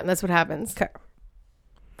 Yeah, that's what happens. Okay.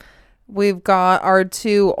 We've got our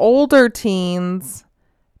two older teens,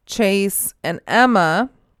 Chase and Emma,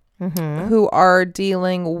 who are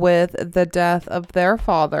dealing with the death of their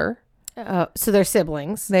father. So they're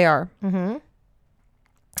siblings. They are.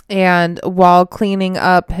 And while cleaning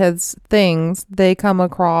up his things, they come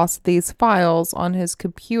across these files on his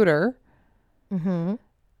computer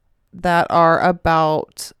that are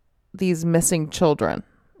about these missing children.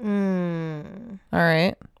 All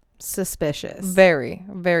right. Suspicious. Very,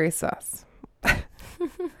 very sus. As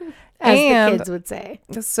the kids would say.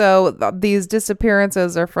 So these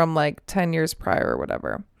disappearances are from like 10 years prior or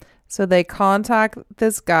whatever. So they contact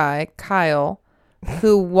this guy, Kyle,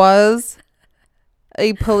 who was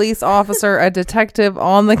a police officer, a detective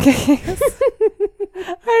on the case.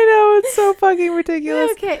 I know, it's so fucking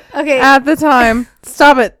ridiculous. Okay. At the time.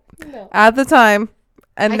 Stop it. No. At the time.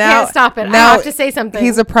 And I now can't stop it. Now I have to say something.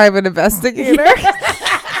 He's a private investigator.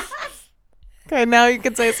 Okay, now you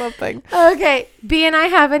can say something. Okay. B and I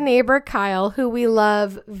have a neighbor, Kyle, who we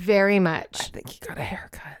love very much. I think he got a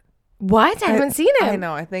haircut. What? I haven't seen him. I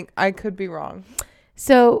know. I think I could be wrong.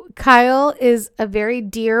 So Kyle is a very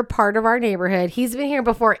dear part of our neighborhood. He's been here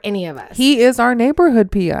before any of us. He is our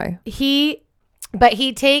neighborhood PI. But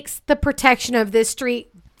he takes the protection of this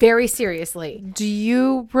street very seriously. Do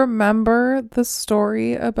you remember the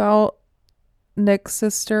story about Nick's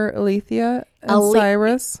sister, Alethea, and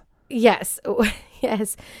Cyrus? Yes.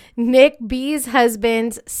 Yes. Nick B's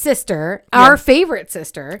husband's sister, our favorite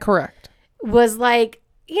sister. Correct. Was like,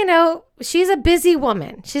 she's a busy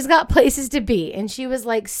woman. She's got places to be. And she was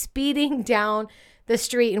like speeding down the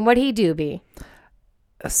street. And what'd he do, B?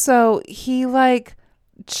 So he like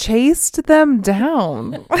chased them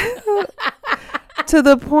down to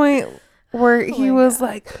the point where he was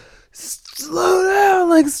like, slow down,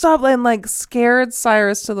 like stop, and like scared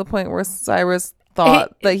Cyrus to the point where Cyrus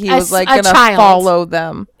thought that he was like gonna follow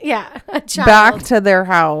them back to their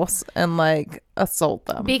house and like assault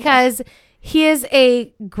them. Because he is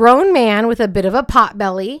a grown man with a bit of a pot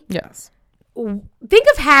belly. Yes. Think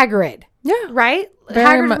of Hagrid. Yeah. Right?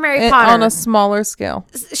 Hagrid from Harry Potter. On a smaller scale.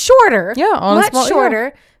 Shorter. Yeah. Much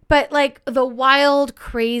shorter. Yeah. But like the wild,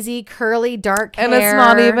 crazy, curly, dark hair. And it's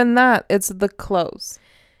not even that. It's the clothes.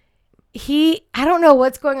 I don't know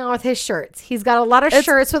what's going on with his shirts. He's got a lot of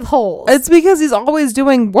shirts with holes. It's because he's always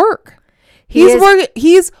doing work.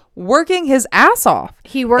 He's working his ass off.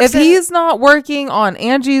 He works. If he's not working on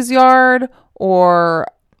Angie's yard or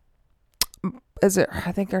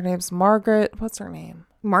I think her name's Margaret. What's her name?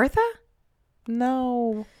 Martha?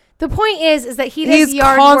 No. The point is that he does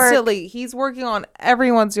yard constantly work. He's working on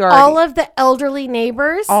everyone's yard. All of the elderly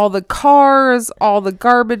neighbors. All the cars, all the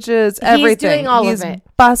garbages, everything. He's doing all of it.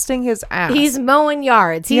 Busting his ass. He's mowing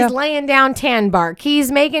yards. He's laying down tan bark.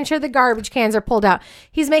 He's making sure the garbage cans are pulled out.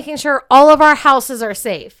 He's making sure all of our houses are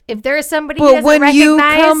safe. If there's somebody he doesn't recognize. But when you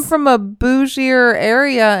come from a bougier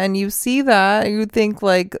area and you see that, you think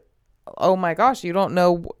like, oh my gosh, you don't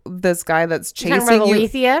know this guy that's chasing you.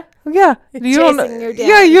 Alethea? Yeah. You don't know.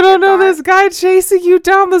 You don't know this guy chasing you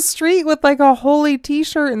down the street with like a holy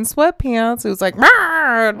t-shirt and sweatpants who's like, slow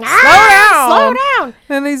down.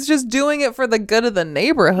 And he's just doing it for the good of the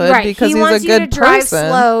neighborhood because he's a good person. He wants you to drive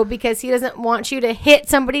slow because he doesn't want you to hit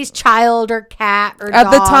somebody's child or cat or dog.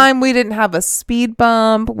 At the time, we didn't have a speed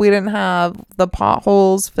bump. We didn't have the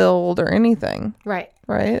potholes filled or anything. Right.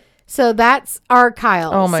 Right. So that's our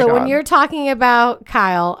Kyle. Oh my so when God. you're talking about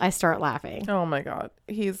Kyle, I start laughing. Oh my God.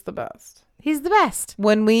 He's the best. He's the best.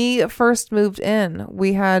 When we first moved in,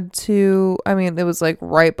 we had to, it was like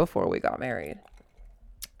right before we got married.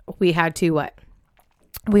 We had to what?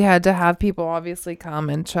 We had to have people obviously come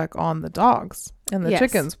and check on the dogs and the Yes.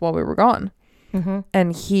 chickens while we were gone. Mm-hmm.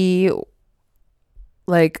 And he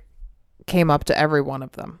like came up to every one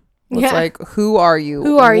of them. Was Yeah. like, who are you?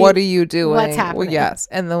 Who are What you? are you doing? What's happening? Well, yes.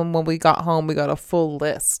 And then when we got home, we got a full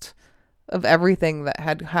list of everything that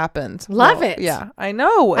had happened. Love it. Yeah, I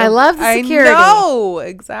know. I love the security. I know,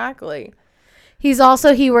 exactly. He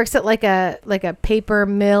works at like a paper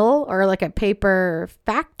mill or like a paper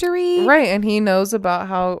factory. Right, and he knows about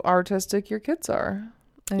how artistic your kids are.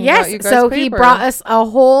 And he Yes. got you guys So he paper. brought us a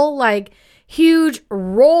whole like huge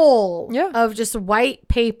roll Yeah. of just white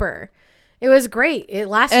paper. It was great. It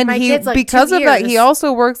lasted And my he, kids like because 2 of that, he years.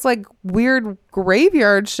 also works like weird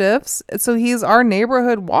graveyard shifts. So he's our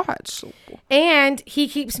neighborhood watch. And he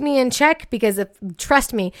keeps me in check because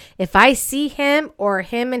trust me, if I see him or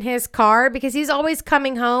him in his car, because he's always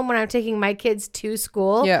coming home when I'm taking my kids to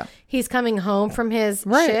school. Yeah. He's coming home from his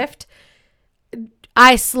Right. shift.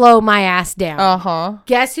 I slow my ass down. Uh-huh.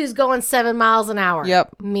 Guess who's going 7 miles an hour?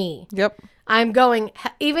 Yep. Me. Yep. I'm going,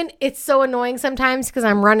 even it's so annoying sometimes because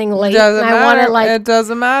I'm running late Doesn't and I want matter. to like It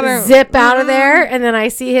doesn't matter. zip out of there. And then I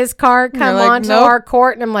see his car come like, onto nope. our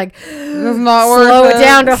court and I'm like, It's not worth slow it it.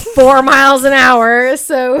 down to 4 miles an hour.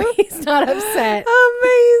 So he's not upset.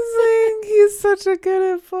 Amazing. He's such a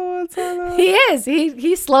good influence on us. He is.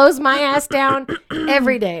 He slows my ass down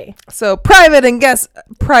every day. So private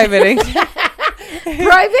Private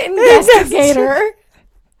investigator.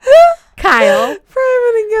 Kyle.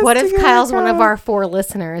 Private investigator. What if Kyle's one of Kyle. our 4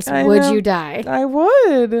 listeners? I Would know. you die? I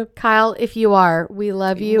would. Kyle, if you are, we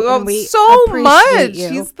love you Well, and we so appreciate much. you.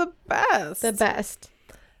 He's the best. the best.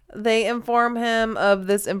 They inform him of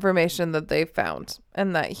this information that they found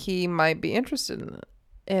and that he might be interested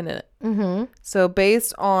in it. Mm-hmm. So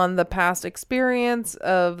based on the past experience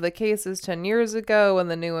of the cases 10 years ago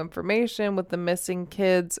and the new information with the missing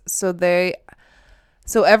kids, so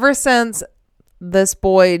ever since this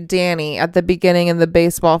boy Danny at the beginning in the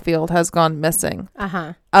baseball field has gone missing,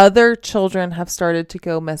 Uh-huh. other children have started to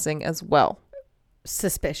go missing as well.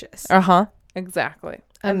 Suspicious. Exactly.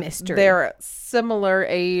 A mystery. They're similar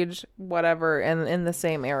age, whatever, and in the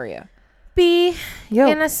same area. B, Yo.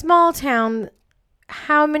 in a small town,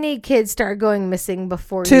 how many kids start going missing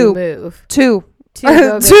before 2. you move? 2. Two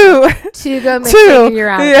go missing. 2. Two go missing 2. and you're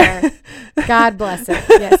out Yeah. there. God bless it.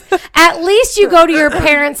 Yes. At least you go to your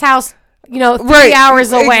parents' house, 3 Right.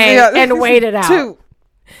 hours away Yeah. and wait it out. 2.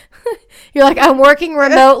 You're like, I'm working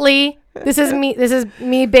remotely. This is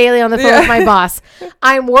me, Bailey, on the phone with my boss.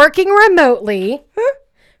 I'm working remotely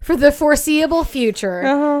for the foreseeable future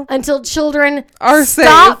until children Are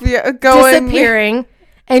stop safe. Yeah, going. disappearing,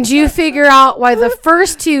 and you figure out why the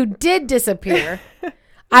first 2 did disappear.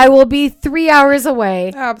 I will be 3 hours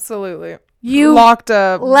away. Absolutely. You locked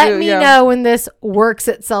up. let me know when this works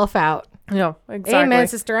itself out. Yeah, exactly. Amen,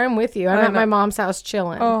 sister. I'm with you. I'm I at my know. mom's house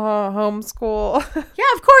chilling. Homeschool. Yeah,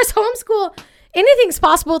 of course. Homeschool. Anything's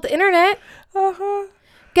possible with the internet.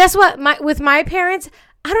 Guess what? With my parents,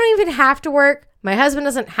 I don't even have to work. My husband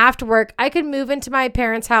doesn't have to work. I could move into my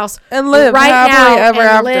parents' house And live right happily now ever and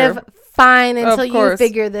after. live fine until you course.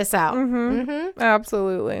 figure this out.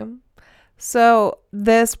 Absolutely. So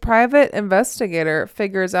this private investigator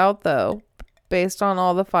figures out, though, based on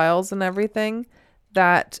all the files and everything,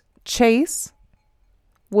 that Chase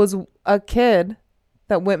was a kid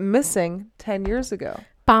that went missing 10 years ago.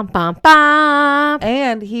 Bum, bum, bum.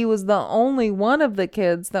 And he was the only one of the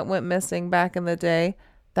kids that went missing back in the day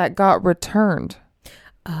that got returned.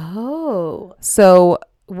 Oh. So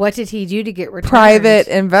What did he do to get returned? private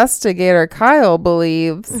investigator Kyle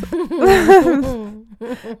believes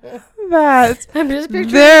that I'm just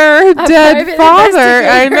picturing their dead private father,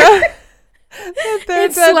 I investigator. know, that their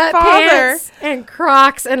in dead father sweatpants and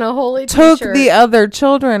Crocs and a holy took t-shirt. the other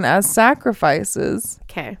children as sacrifices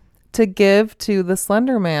Okay. to give to the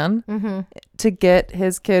Slender Man to get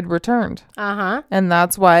his kid returned. Uh-huh. And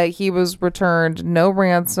that's why he was returned. No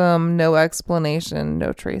ransom, no explanation,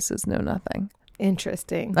 no traces, no nothing.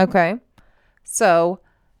 Interesting. Okay. So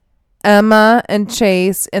Emma and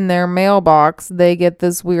Chase in their mailbox, they get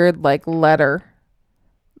this weird letter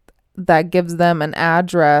that gives them an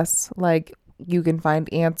address. Like, you can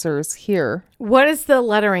find answers here. What does the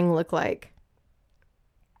lettering look like?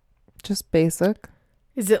 Just basic.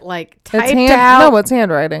 Is it like It's typed out? No, it's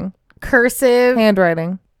handwriting. Cursive?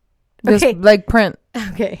 Handwriting. Just Okay. like print.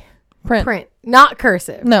 Okay. Print. Print. Not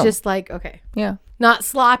cursive. No. Just like, okay. Yeah. Not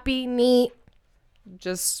sloppy, neat.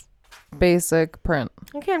 Just basic print.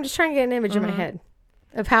 Okay, I'm just trying to get an image in my head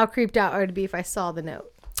of how creeped out I would be if I saw the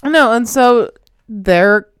note. No, and so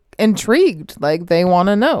they're intrigued. Like, they want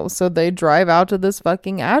to know. So they drive out to this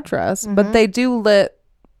fucking address. But they do let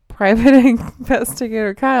private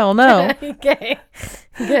investigator Kyle know. Okay.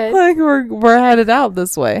 Good. Like, we're headed out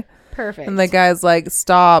this way. Perfect. And the guy's like,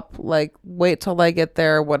 stop. Like, wait till I get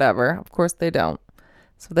there. Whatever. Of course they don't.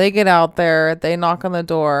 So they get out there. They knock on the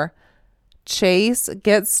door. Chase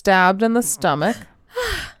gets stabbed in the stomach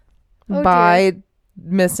by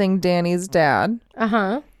missing Danny's dad.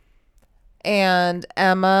 Uh-huh. And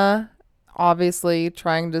Emma, obviously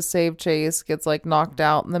trying to save Chase, gets like knocked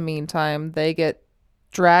out in the meantime. They get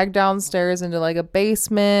dragged downstairs into like a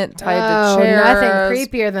basement, tied to chairs. Nothing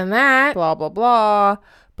creepier than that. Blah, blah, blah.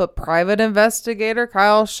 But private investigator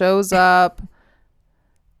Kyle shows up.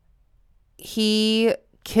 He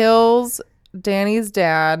kills Danny's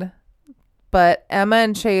dad. But Emma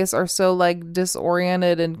and Chase are so like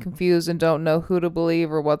disoriented and confused and don't know who to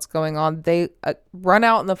believe or what's going on. They run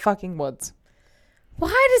out in the fucking woods.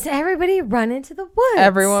 Why does everybody run into the woods?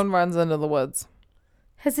 Everyone runs into the woods.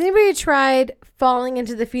 Has anybody tried falling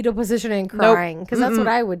into the fetal position and crying? Because that's what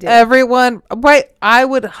I would do. Everyone, right? I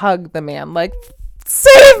would hug the man. Like,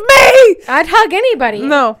 save me! I'd hug anybody.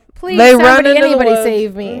 No. Please, They run somebody, into the anybody woods.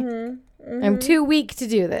 save me. I'm too weak to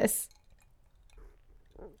do this.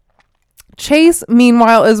 Chase,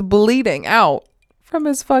 meanwhile, is bleeding out from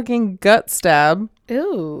his fucking gut stab.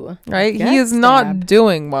 Ooh. Right? Gut He is not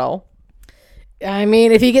doing well. I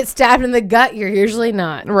mean, if you get stabbed in the gut, you're usually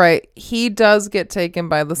not. Right. He does get taken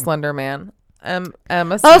by the Slender Man. Emma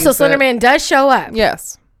Oh, sees so Slender it. Man does show up.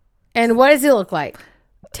 Yes. And what does he look like?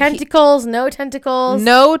 Tentacles? No tentacles?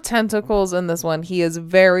 No tentacles in this one. He is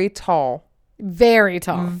very tall. Very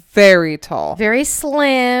tall. Very tall. Very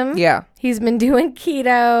slim. Yeah. He's been doing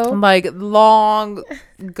keto. Like long,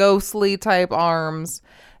 ghostly type arms.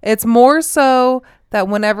 It's more so that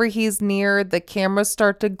whenever he's near, the cameras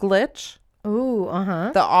start to glitch. Ooh,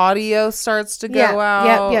 uh-huh. The audio starts to go Yeah.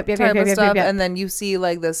 out. Yep. type of stuff, and then you see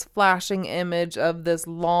like this flashing image of this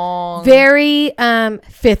long. Very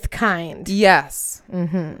fifth kind. Yes.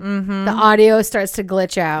 The audio starts to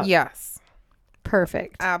glitch out. Yes.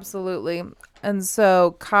 Perfect. Absolutely. And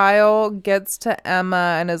so Kyle gets to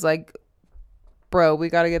Emma and is like, bro, we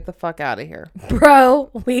got to get the fuck out of here. Bro,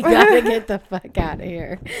 we gotta get the fuck out of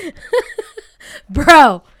here.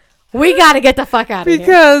 Bro, we gotta get the fuck out of here.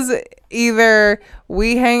 Because either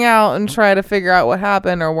we hang out and try to figure out what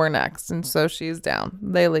happened or we're next. And so she's down.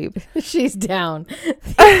 They leave. She's down.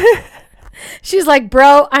 She's like,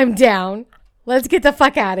 bro, I'm down. Let's get the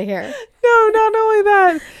fuck out of here. No, not only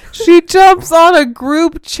that. She jumps on a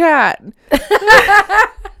group chat.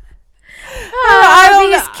 I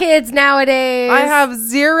don't These know. kids nowadays. I have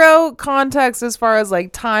zero context as far as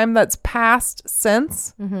like time that's passed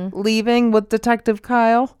since leaving with Detective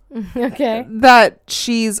Kyle. Okay. That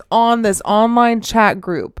she's on this online chat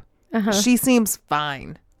group. She seems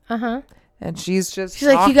fine. And she's She's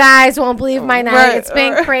like, you guys won't believe my night. Right, It's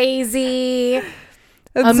been right. crazy. and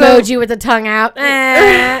Emoji with the tongue out.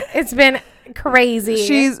 It's been crazy.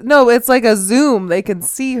 it's like a Zoom. They can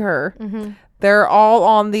see her. They're all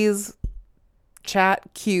on these chat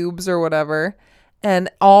cubes or whatever. And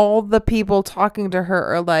all the people talking to her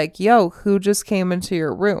are like, yo, who just came into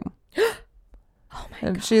your room?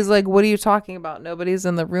 And she's like, what are you talking about? Nobody's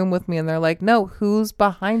in the room with me. And they're like, no, who's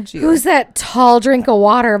behind you? Who's that tall drink of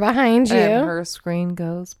water behind you? And her screen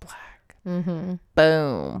goes black.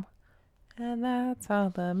 Boom. And that's how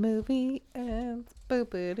the movie ends. Boop,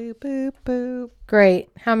 boop, boop, boop, boop. Great.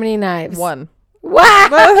 How many knives? One. Wow.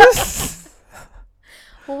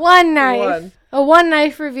 One knife. One. A one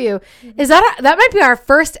knife review. Is that might be our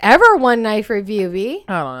first ever one knife review, V?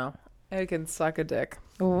 I don't know. It can suck a dick.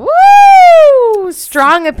 Woo!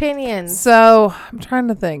 Strong opinions. So I'm trying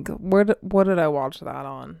to think. What did I watch that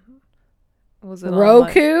on? Was it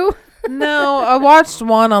Roku? On like, no, I watched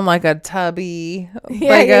one on like a tubby.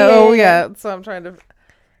 Yeah. So I'm trying to.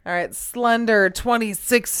 All right, Slender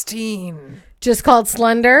 2016. Just called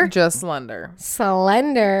Slender? Just Slender.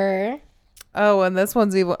 Slender. Oh, and this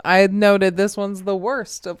one's even. I noted this one's the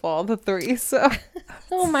worst of all the three. So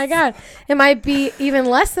Oh my God. It might be even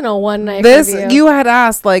less than a one knife this review. you had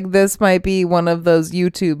asked like this might be one of those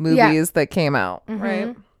YouTube movies that came out,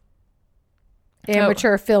 right?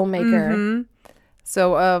 Amateur filmmaker. Mhm.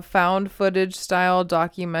 So a found footage style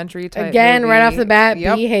documentary type Again, movie. right off the bat,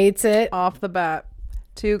 Yep. B hates it. Off the bat.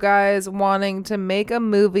 Two guys wanting to make a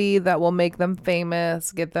movie that will make them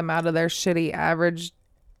famous, get them out of their shitty average,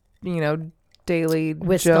 daily Joe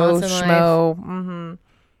Wisconsin life. Schmo,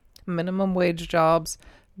 minimum wage jobs.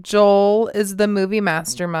 Joel is the movie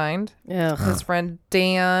mastermind. Ugh. His friend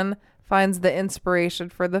Dan finds the inspiration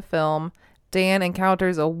for the film. Dan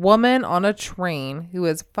encounters a woman on a train who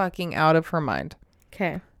is fucking out of her mind.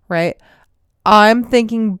 Okay. Right? I'm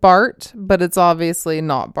thinking Bart, but it's obviously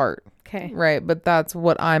not Bart. Okay. Right? But that's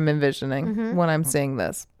what I'm envisioning when I'm seeing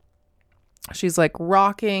this. She's like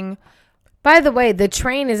rocking. By the way, the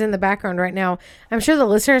train is in the background right now. I'm sure the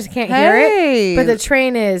listeners can't hear it, but the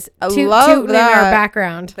train is tooting in our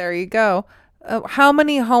background. There you go. How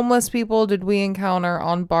many homeless people did we encounter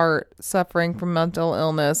on Bart suffering from mental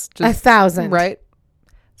illness? 1,000. Right?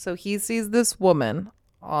 So he sees this woman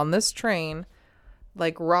on this train,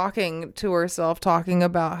 like rocking to herself, talking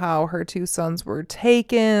about how her 2 sons were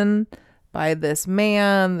taken by this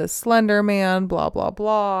man, this slender man, blah, blah,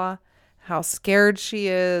 blah. How scared she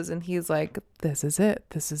is. And he's like, this is it.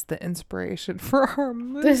 This is the inspiration for our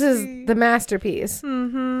movie. This is the masterpiece.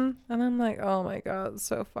 And I'm like, oh my God, it's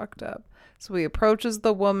so fucked up. So he approaches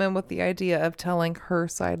the woman with the idea of telling her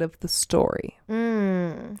side of the story.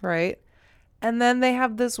 Right? And then they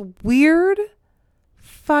have this weird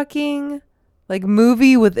fucking like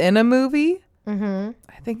movie within a movie. I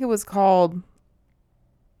think it was called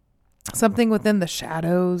something Within the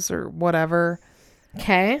Shadows or whatever.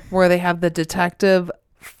 Okay. Where they have the detective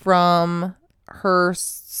from her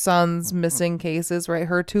son's missing cases, right?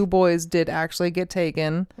 Her 2 boys did actually get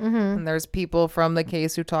taken. And there's people from the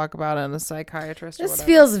case who talk about it and a psychiatrist or This whatever.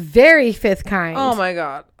 feels very Fifth Kind. Oh my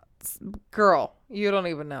God. Girl, you don't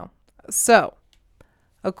even know. So,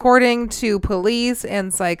 according to police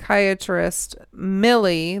and psychiatrist,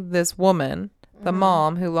 Millie, this woman, the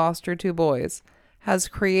mom who lost her 2 boys, has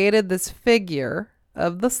created this figure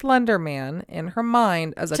of the Slender Man in her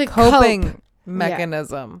mind as a coping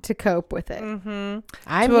mechanism. To cope with it. I'm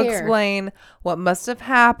to here. explain what must have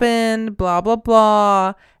happened, blah, blah,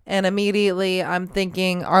 blah. And immediately I'm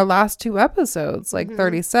thinking our last 2 episodes, like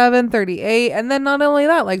 37, 38. And then not only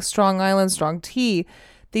that, like Strong Island, Strong Tea.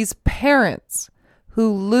 These parents who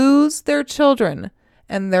lose their children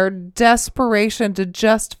and their desperation to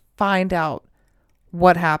just find out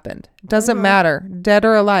what happened. It doesn't matter, dead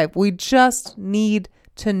or alive. We just need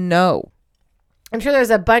to know. I'm sure there's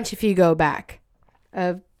a bunch if you go back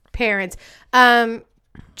of parents.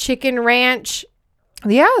 Chicken Ranch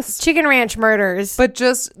murders. But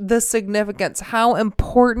just the significance, how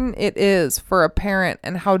important it is for a parent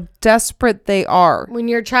and how desperate they are. When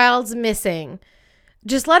your child's missing,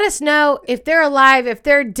 just let us know if they're alive, if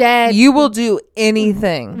they're dead. You will do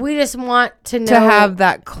anything We just want to know. to have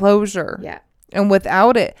that closure. Yeah. And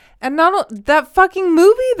without it, and that fucking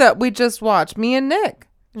movie that we just watched, me and Nick,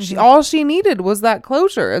 all she needed was that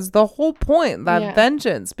closure. Is the whole point, that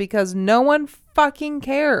vengeance, because no one fucking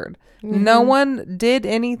cared. No one did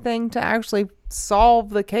anything to actually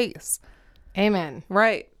solve the case. Amen.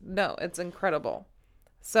 Right. No, it's incredible.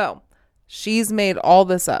 So she's made all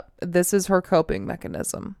this up. This is her coping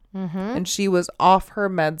mechanism. And she was off her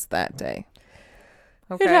meds that day.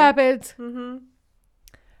 Okay. It happens.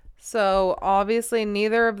 So obviously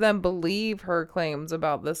neither of them believe her claims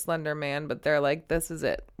about the Slender Man, but they're like, this is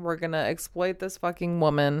it. We're going to exploit this fucking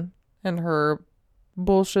woman and her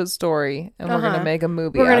bullshit story, and we're going to make a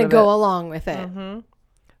movie out of it. We're going to go along with it.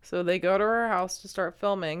 So they go to her house to start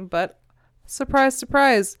filming, but surprise,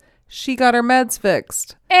 surprise, she got her meds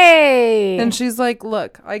fixed. Hey! And she's like,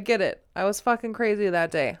 look, I get it. I was fucking crazy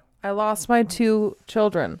that day. I lost my 2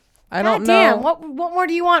 children. I don't know. Damn, what more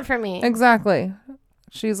do you want from me? Exactly.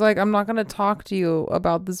 She's like, I'm not going to talk to you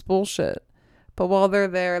about this bullshit. But while they're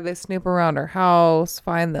there, they snoop around her house,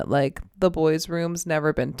 find that, like, the boys' room's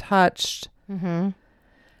never been touched. And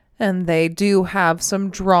they do have some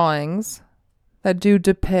drawings that do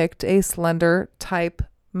depict a slender type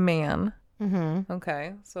man.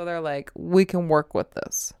 Okay. So they're like, we can work with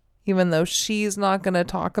this. Even though she's not going to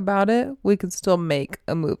talk about it, we can still make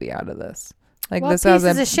a movie out of this. Like, Well, this pieces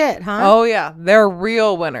hasn't. of shit, huh? Oh yeah, they're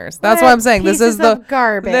real winners. That's what I'm saying. This is the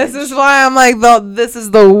garbage. This is why I'm like, this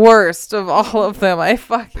is the worst of all of them. I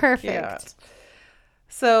fucking Perfect. can't.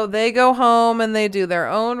 So they go home and they do their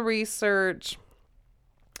own research,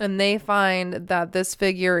 and they find that this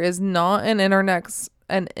figure is not an internet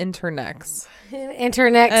sensation.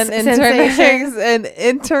 An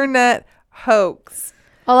internet hoax.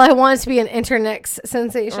 All I want is to be an internet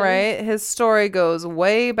sensation. Right? His story goes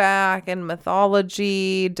way back in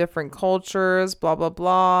mythology, different cultures, blah, blah,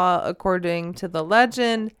 blah. According to the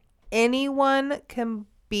legend, anyone can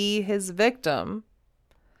be his victim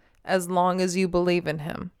as long as you believe in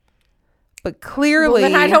him. But clearly...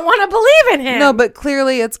 Well, then I don't want to believe in him. No, but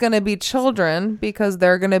clearly it's going to be children because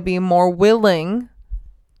they're going to be more willing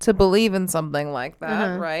to believe in something like that,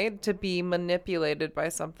 Uh-huh. right? To be manipulated by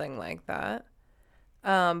something like that.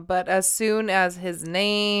 But as soon as his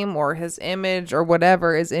name or his image or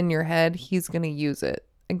whatever is in your head, he's going to use it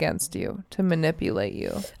against you to manipulate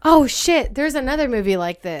you. Oh shit! There's another movie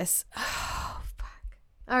like this. Oh fuck!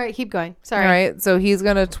 All right, keep going. Sorry. Right? So he's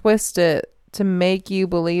going to twist it to make you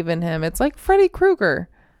believe in him. It's like Freddy Krueger.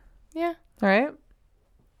 Yeah. Right?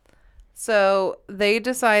 So they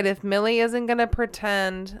decide if Millie isn't going to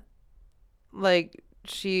pretend like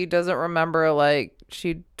she doesn't remember, like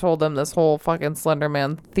she told them this whole fucking Slender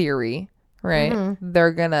Man theory, right? Mm-hmm.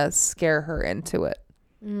 They're going to scare her into it.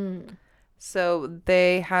 So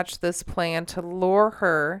they hatch this plan to lure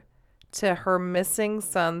her to her missing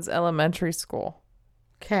son's elementary school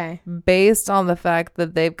Okay. based on the fact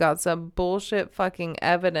that they've got some bullshit fucking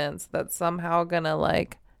evidence that's somehow going to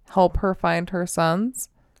like help her find her sons.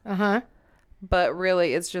 Uh-huh. But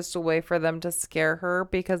really, it's just a way for them to scare her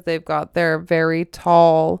because they've got their very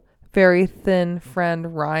tall, very thin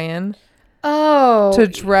friend Ryan Oh. to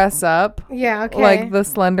dress up Yeah, okay. like the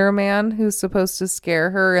Slender Man who's supposed to scare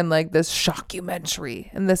her in like this shockumentary.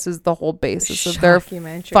 And this is the whole basis of their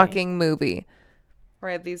Shockumentary. fucking movie.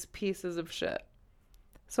 Right? These pieces of shit.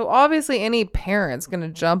 So obviously any parent's going to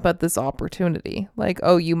jump at this opportunity. Like,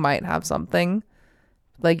 oh, you might have something.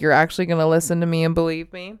 Like, you're actually going to listen to me and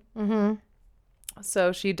believe me. Mm-hmm.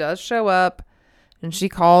 So she does show up and she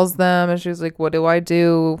calls them and she's like, what do I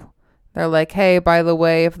do? They're like, hey, by the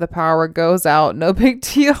way, if the power goes out, no big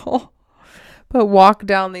deal. But walk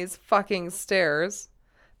down these fucking stairs.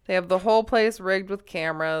 They have the whole place rigged with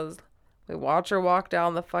cameras. We watch her walk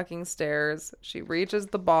down the fucking stairs. She reaches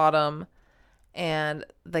the bottom and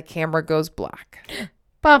the camera goes black.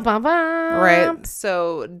 Bum, bum, bum. Right?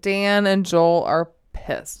 So Dan and Joel are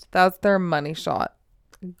pissed. That's their money shot.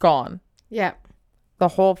 Gone. Yeah. The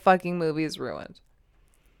whole fucking movie is ruined.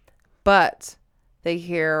 But they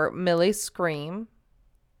hear Millie scream.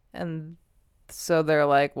 And so they're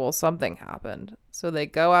like, well, something happened. So they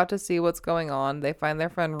go out to see what's going on. They find their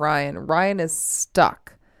friend Ryan. Ryan is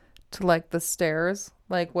stuck to like the stairs.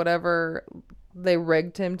 Like whatever they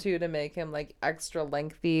rigged him to make him like extra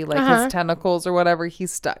lengthy. Like his tentacles or whatever.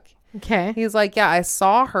 He's stuck. Okay. He's like, yeah, I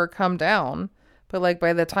saw her come down. But, like,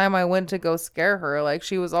 by the time I went to go scare her, like,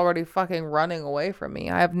 she was already fucking running away from me.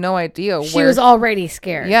 I have no idea where. She was already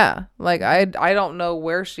scared. Yeah. Like, I don't know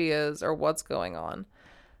where she is or what's going on.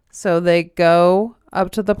 So they go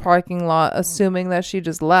up to the parking lot, assuming that she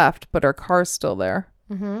just left, but her car's still there.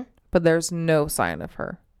 Mm-hmm. But there's no sign of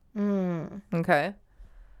her. Mm. Okay.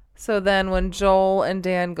 So then when Joel and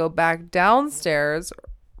Dan go back downstairs,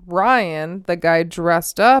 Ryan, the guy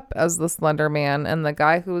dressed up as the Slender Man, and the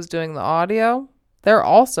guy who was doing the audio, they're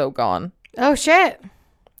also gone. Oh, shit.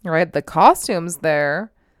 Right? The costume's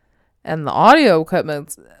there and the audio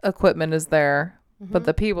equipment is there, but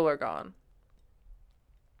the people are gone.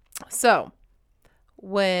 So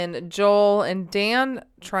when Joel and Dan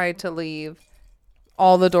tried to leave,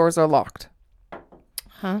 all the doors are locked.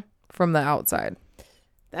 Huh? From the outside.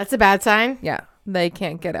 That's a bad sign. Yeah. They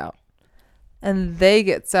can't get out. And they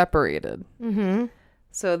get separated. Mm-hmm.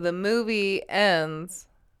 So the movie ends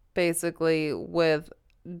basically with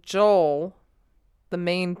Joel, the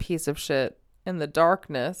main piece of shit in the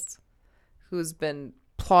darkness, who's been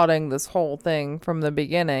plotting this whole thing from the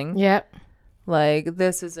beginning. Yep. Like,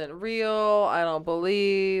 this isn't real. I don't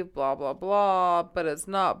believe, blah, blah, blah. But it's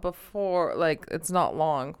not before, like, it's not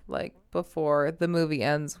long, like, before the movie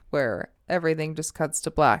ends where everything just cuts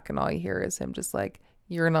to black and all you hear is him just like,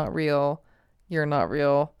 you're not real. You're not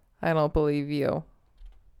real. I don't believe you.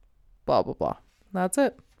 Blah, blah, blah. That's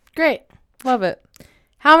it. Great. Love it.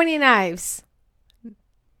 How many knives?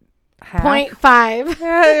 Half. 0.5.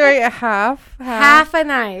 Yeah, right. Half. Half a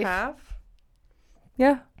knife. Half.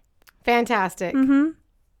 Yeah. Fantastic. Mm-hmm.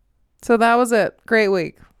 So that was it. Great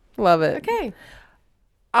week. Love it. Okay.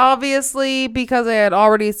 Obviously, because I had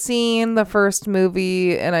already seen the first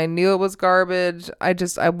movie and I knew it was garbage,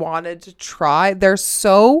 I wanted to try. There's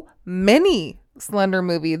so many Slender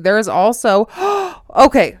movie. There's also,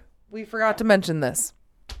 okay, we forgot to mention this.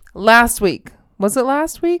 Last week. Was it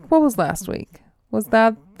last week? What was last week? Was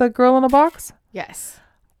that The Girl in a Box? Yes.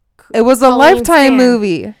 It was a Colleen Lifetime Stan.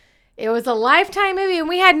 movie. It was a Lifetime movie and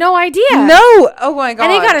we had no idea. No. Oh my God.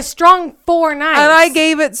 And it got a strong 4 knives. And I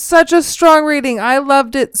gave it such a strong rating. I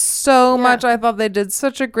loved it so Yeah. much. I thought they did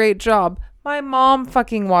such a great job. My mom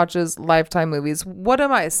fucking watches Lifetime movies. What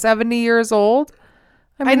am I, 70 years old?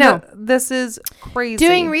 I know. This is crazy.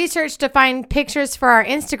 Doing research to find pictures for our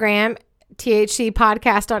Instagram, THC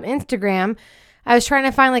podcast on Instagram. I was trying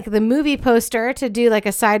to find like the movie poster to do like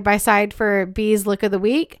a side by side for B's Look of the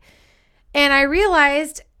Week. And I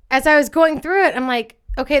realized as I was going through it, I'm like,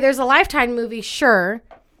 okay, there's a Lifetime movie, sure.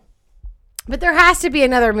 But there has to be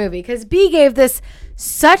another movie because B gave this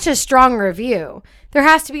such a strong review. There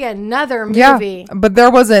has to be another movie. Yeah, but there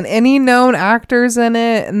wasn't any known actors in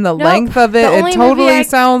it, and the length of The it, only it movie totally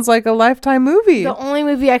sounds like a Lifetime movie. The only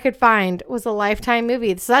movie I could find was a Lifetime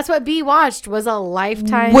movie. So that's what B watched, was a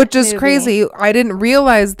Lifetime Which is movie. crazy. I didn't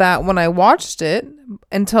realize that when I watched it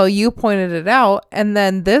until you pointed it out. And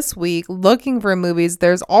then this week, looking for movies,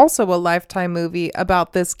 there's also a Lifetime movie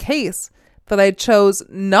about this case that I chose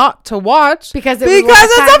not to watch Because it's a fucking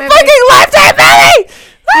Lifetime movie.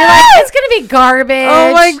 You're like, it's going to be garbage.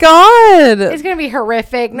 Oh my God. It's going to be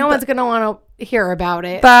horrific. No one's going to want to hear about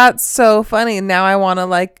it. That's so funny. Now I want to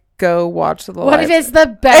like go watch the What if Lifetime. it's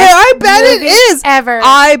the best I bet it movie is ever?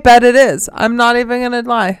 I bet it is. I'm not even going to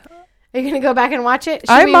lie. Are you going to go back and watch it? Should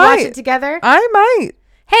I we might. watch it together? I might.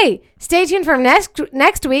 Hey, stay tuned for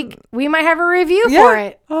next week. We might have a review for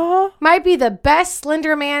it. Might be the best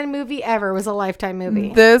Slender Man movie ever. Was a Lifetime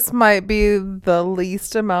movie. This might be the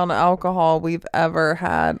least amount of alcohol we've ever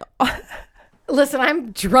had. Listen,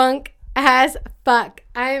 I'm drunk as fuck.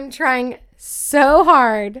 I am trying so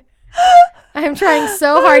hard. I'm trying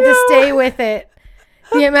so hard to stay with it.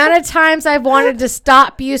 The amount of times I've wanted to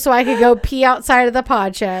stop you so I could go pee outside of the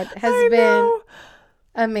pod shed has been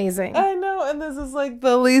amazing. I know, and this is like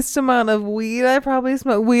the least amount of weed I probably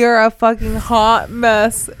smoke. We are a fucking hot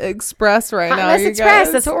mess express right Hot now, Mess you Express.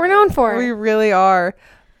 guys. That's what we're known for. We really are.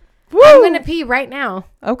 Woo! I'm going to pee right now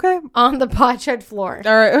Okay. on the pod shed floor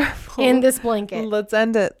All right. in this blanket. Let's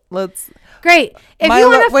end it. Let's. Great. If My you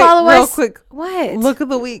want to wait, follow real us. quick. What? Look of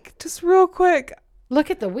the week. Just real quick. Look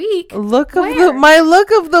at the week. Look of Where? my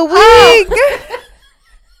look of the week. Oh.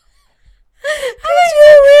 Did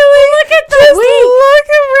you really look at the Just week? look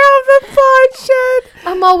around the pod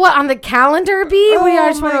shed. Well, what on the calendar, B? We Oh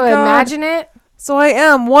just want my to God. imagine it. So I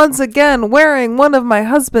am once again wearing one of my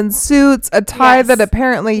husband's suits, a tie Yes. that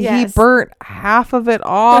apparently he Yes. burnt half of it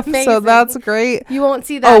off. So Amazing. that's great. You won't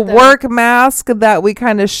see that. A though. work mask that we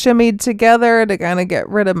kind of shimmied together to kind of get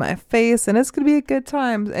rid of my face, and it's gonna be a good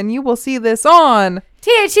time. And you will see this on,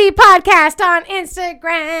 THC Podcast on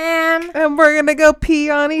Instagram. and we're gonna go pee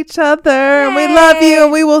on each other. And we love you,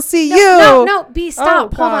 and we will see you. No, B, stop. Oh, Hold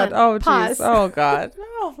God. on. Oh, Pause. jeez. Oh, God.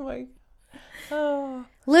 Oh, my. Oh.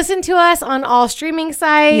 Listen to us on all streaming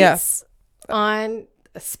sites. Yes. On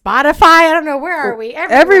Spotify. I don't know. Where are we?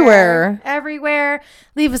 Everywhere. Everywhere.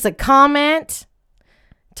 Leave us a comment.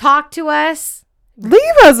 Talk to us.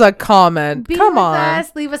 Leave us a comment. Be Come with on.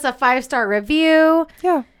 us. Leave us a 5-star review.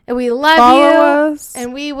 Yeah. And we love Follow you. us.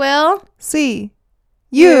 And we will See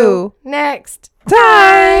you next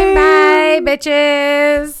time. Bye,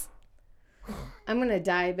 bitches. I'm going to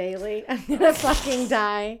die, Bailey. I'm going to fucking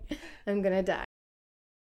die. I'm going to die.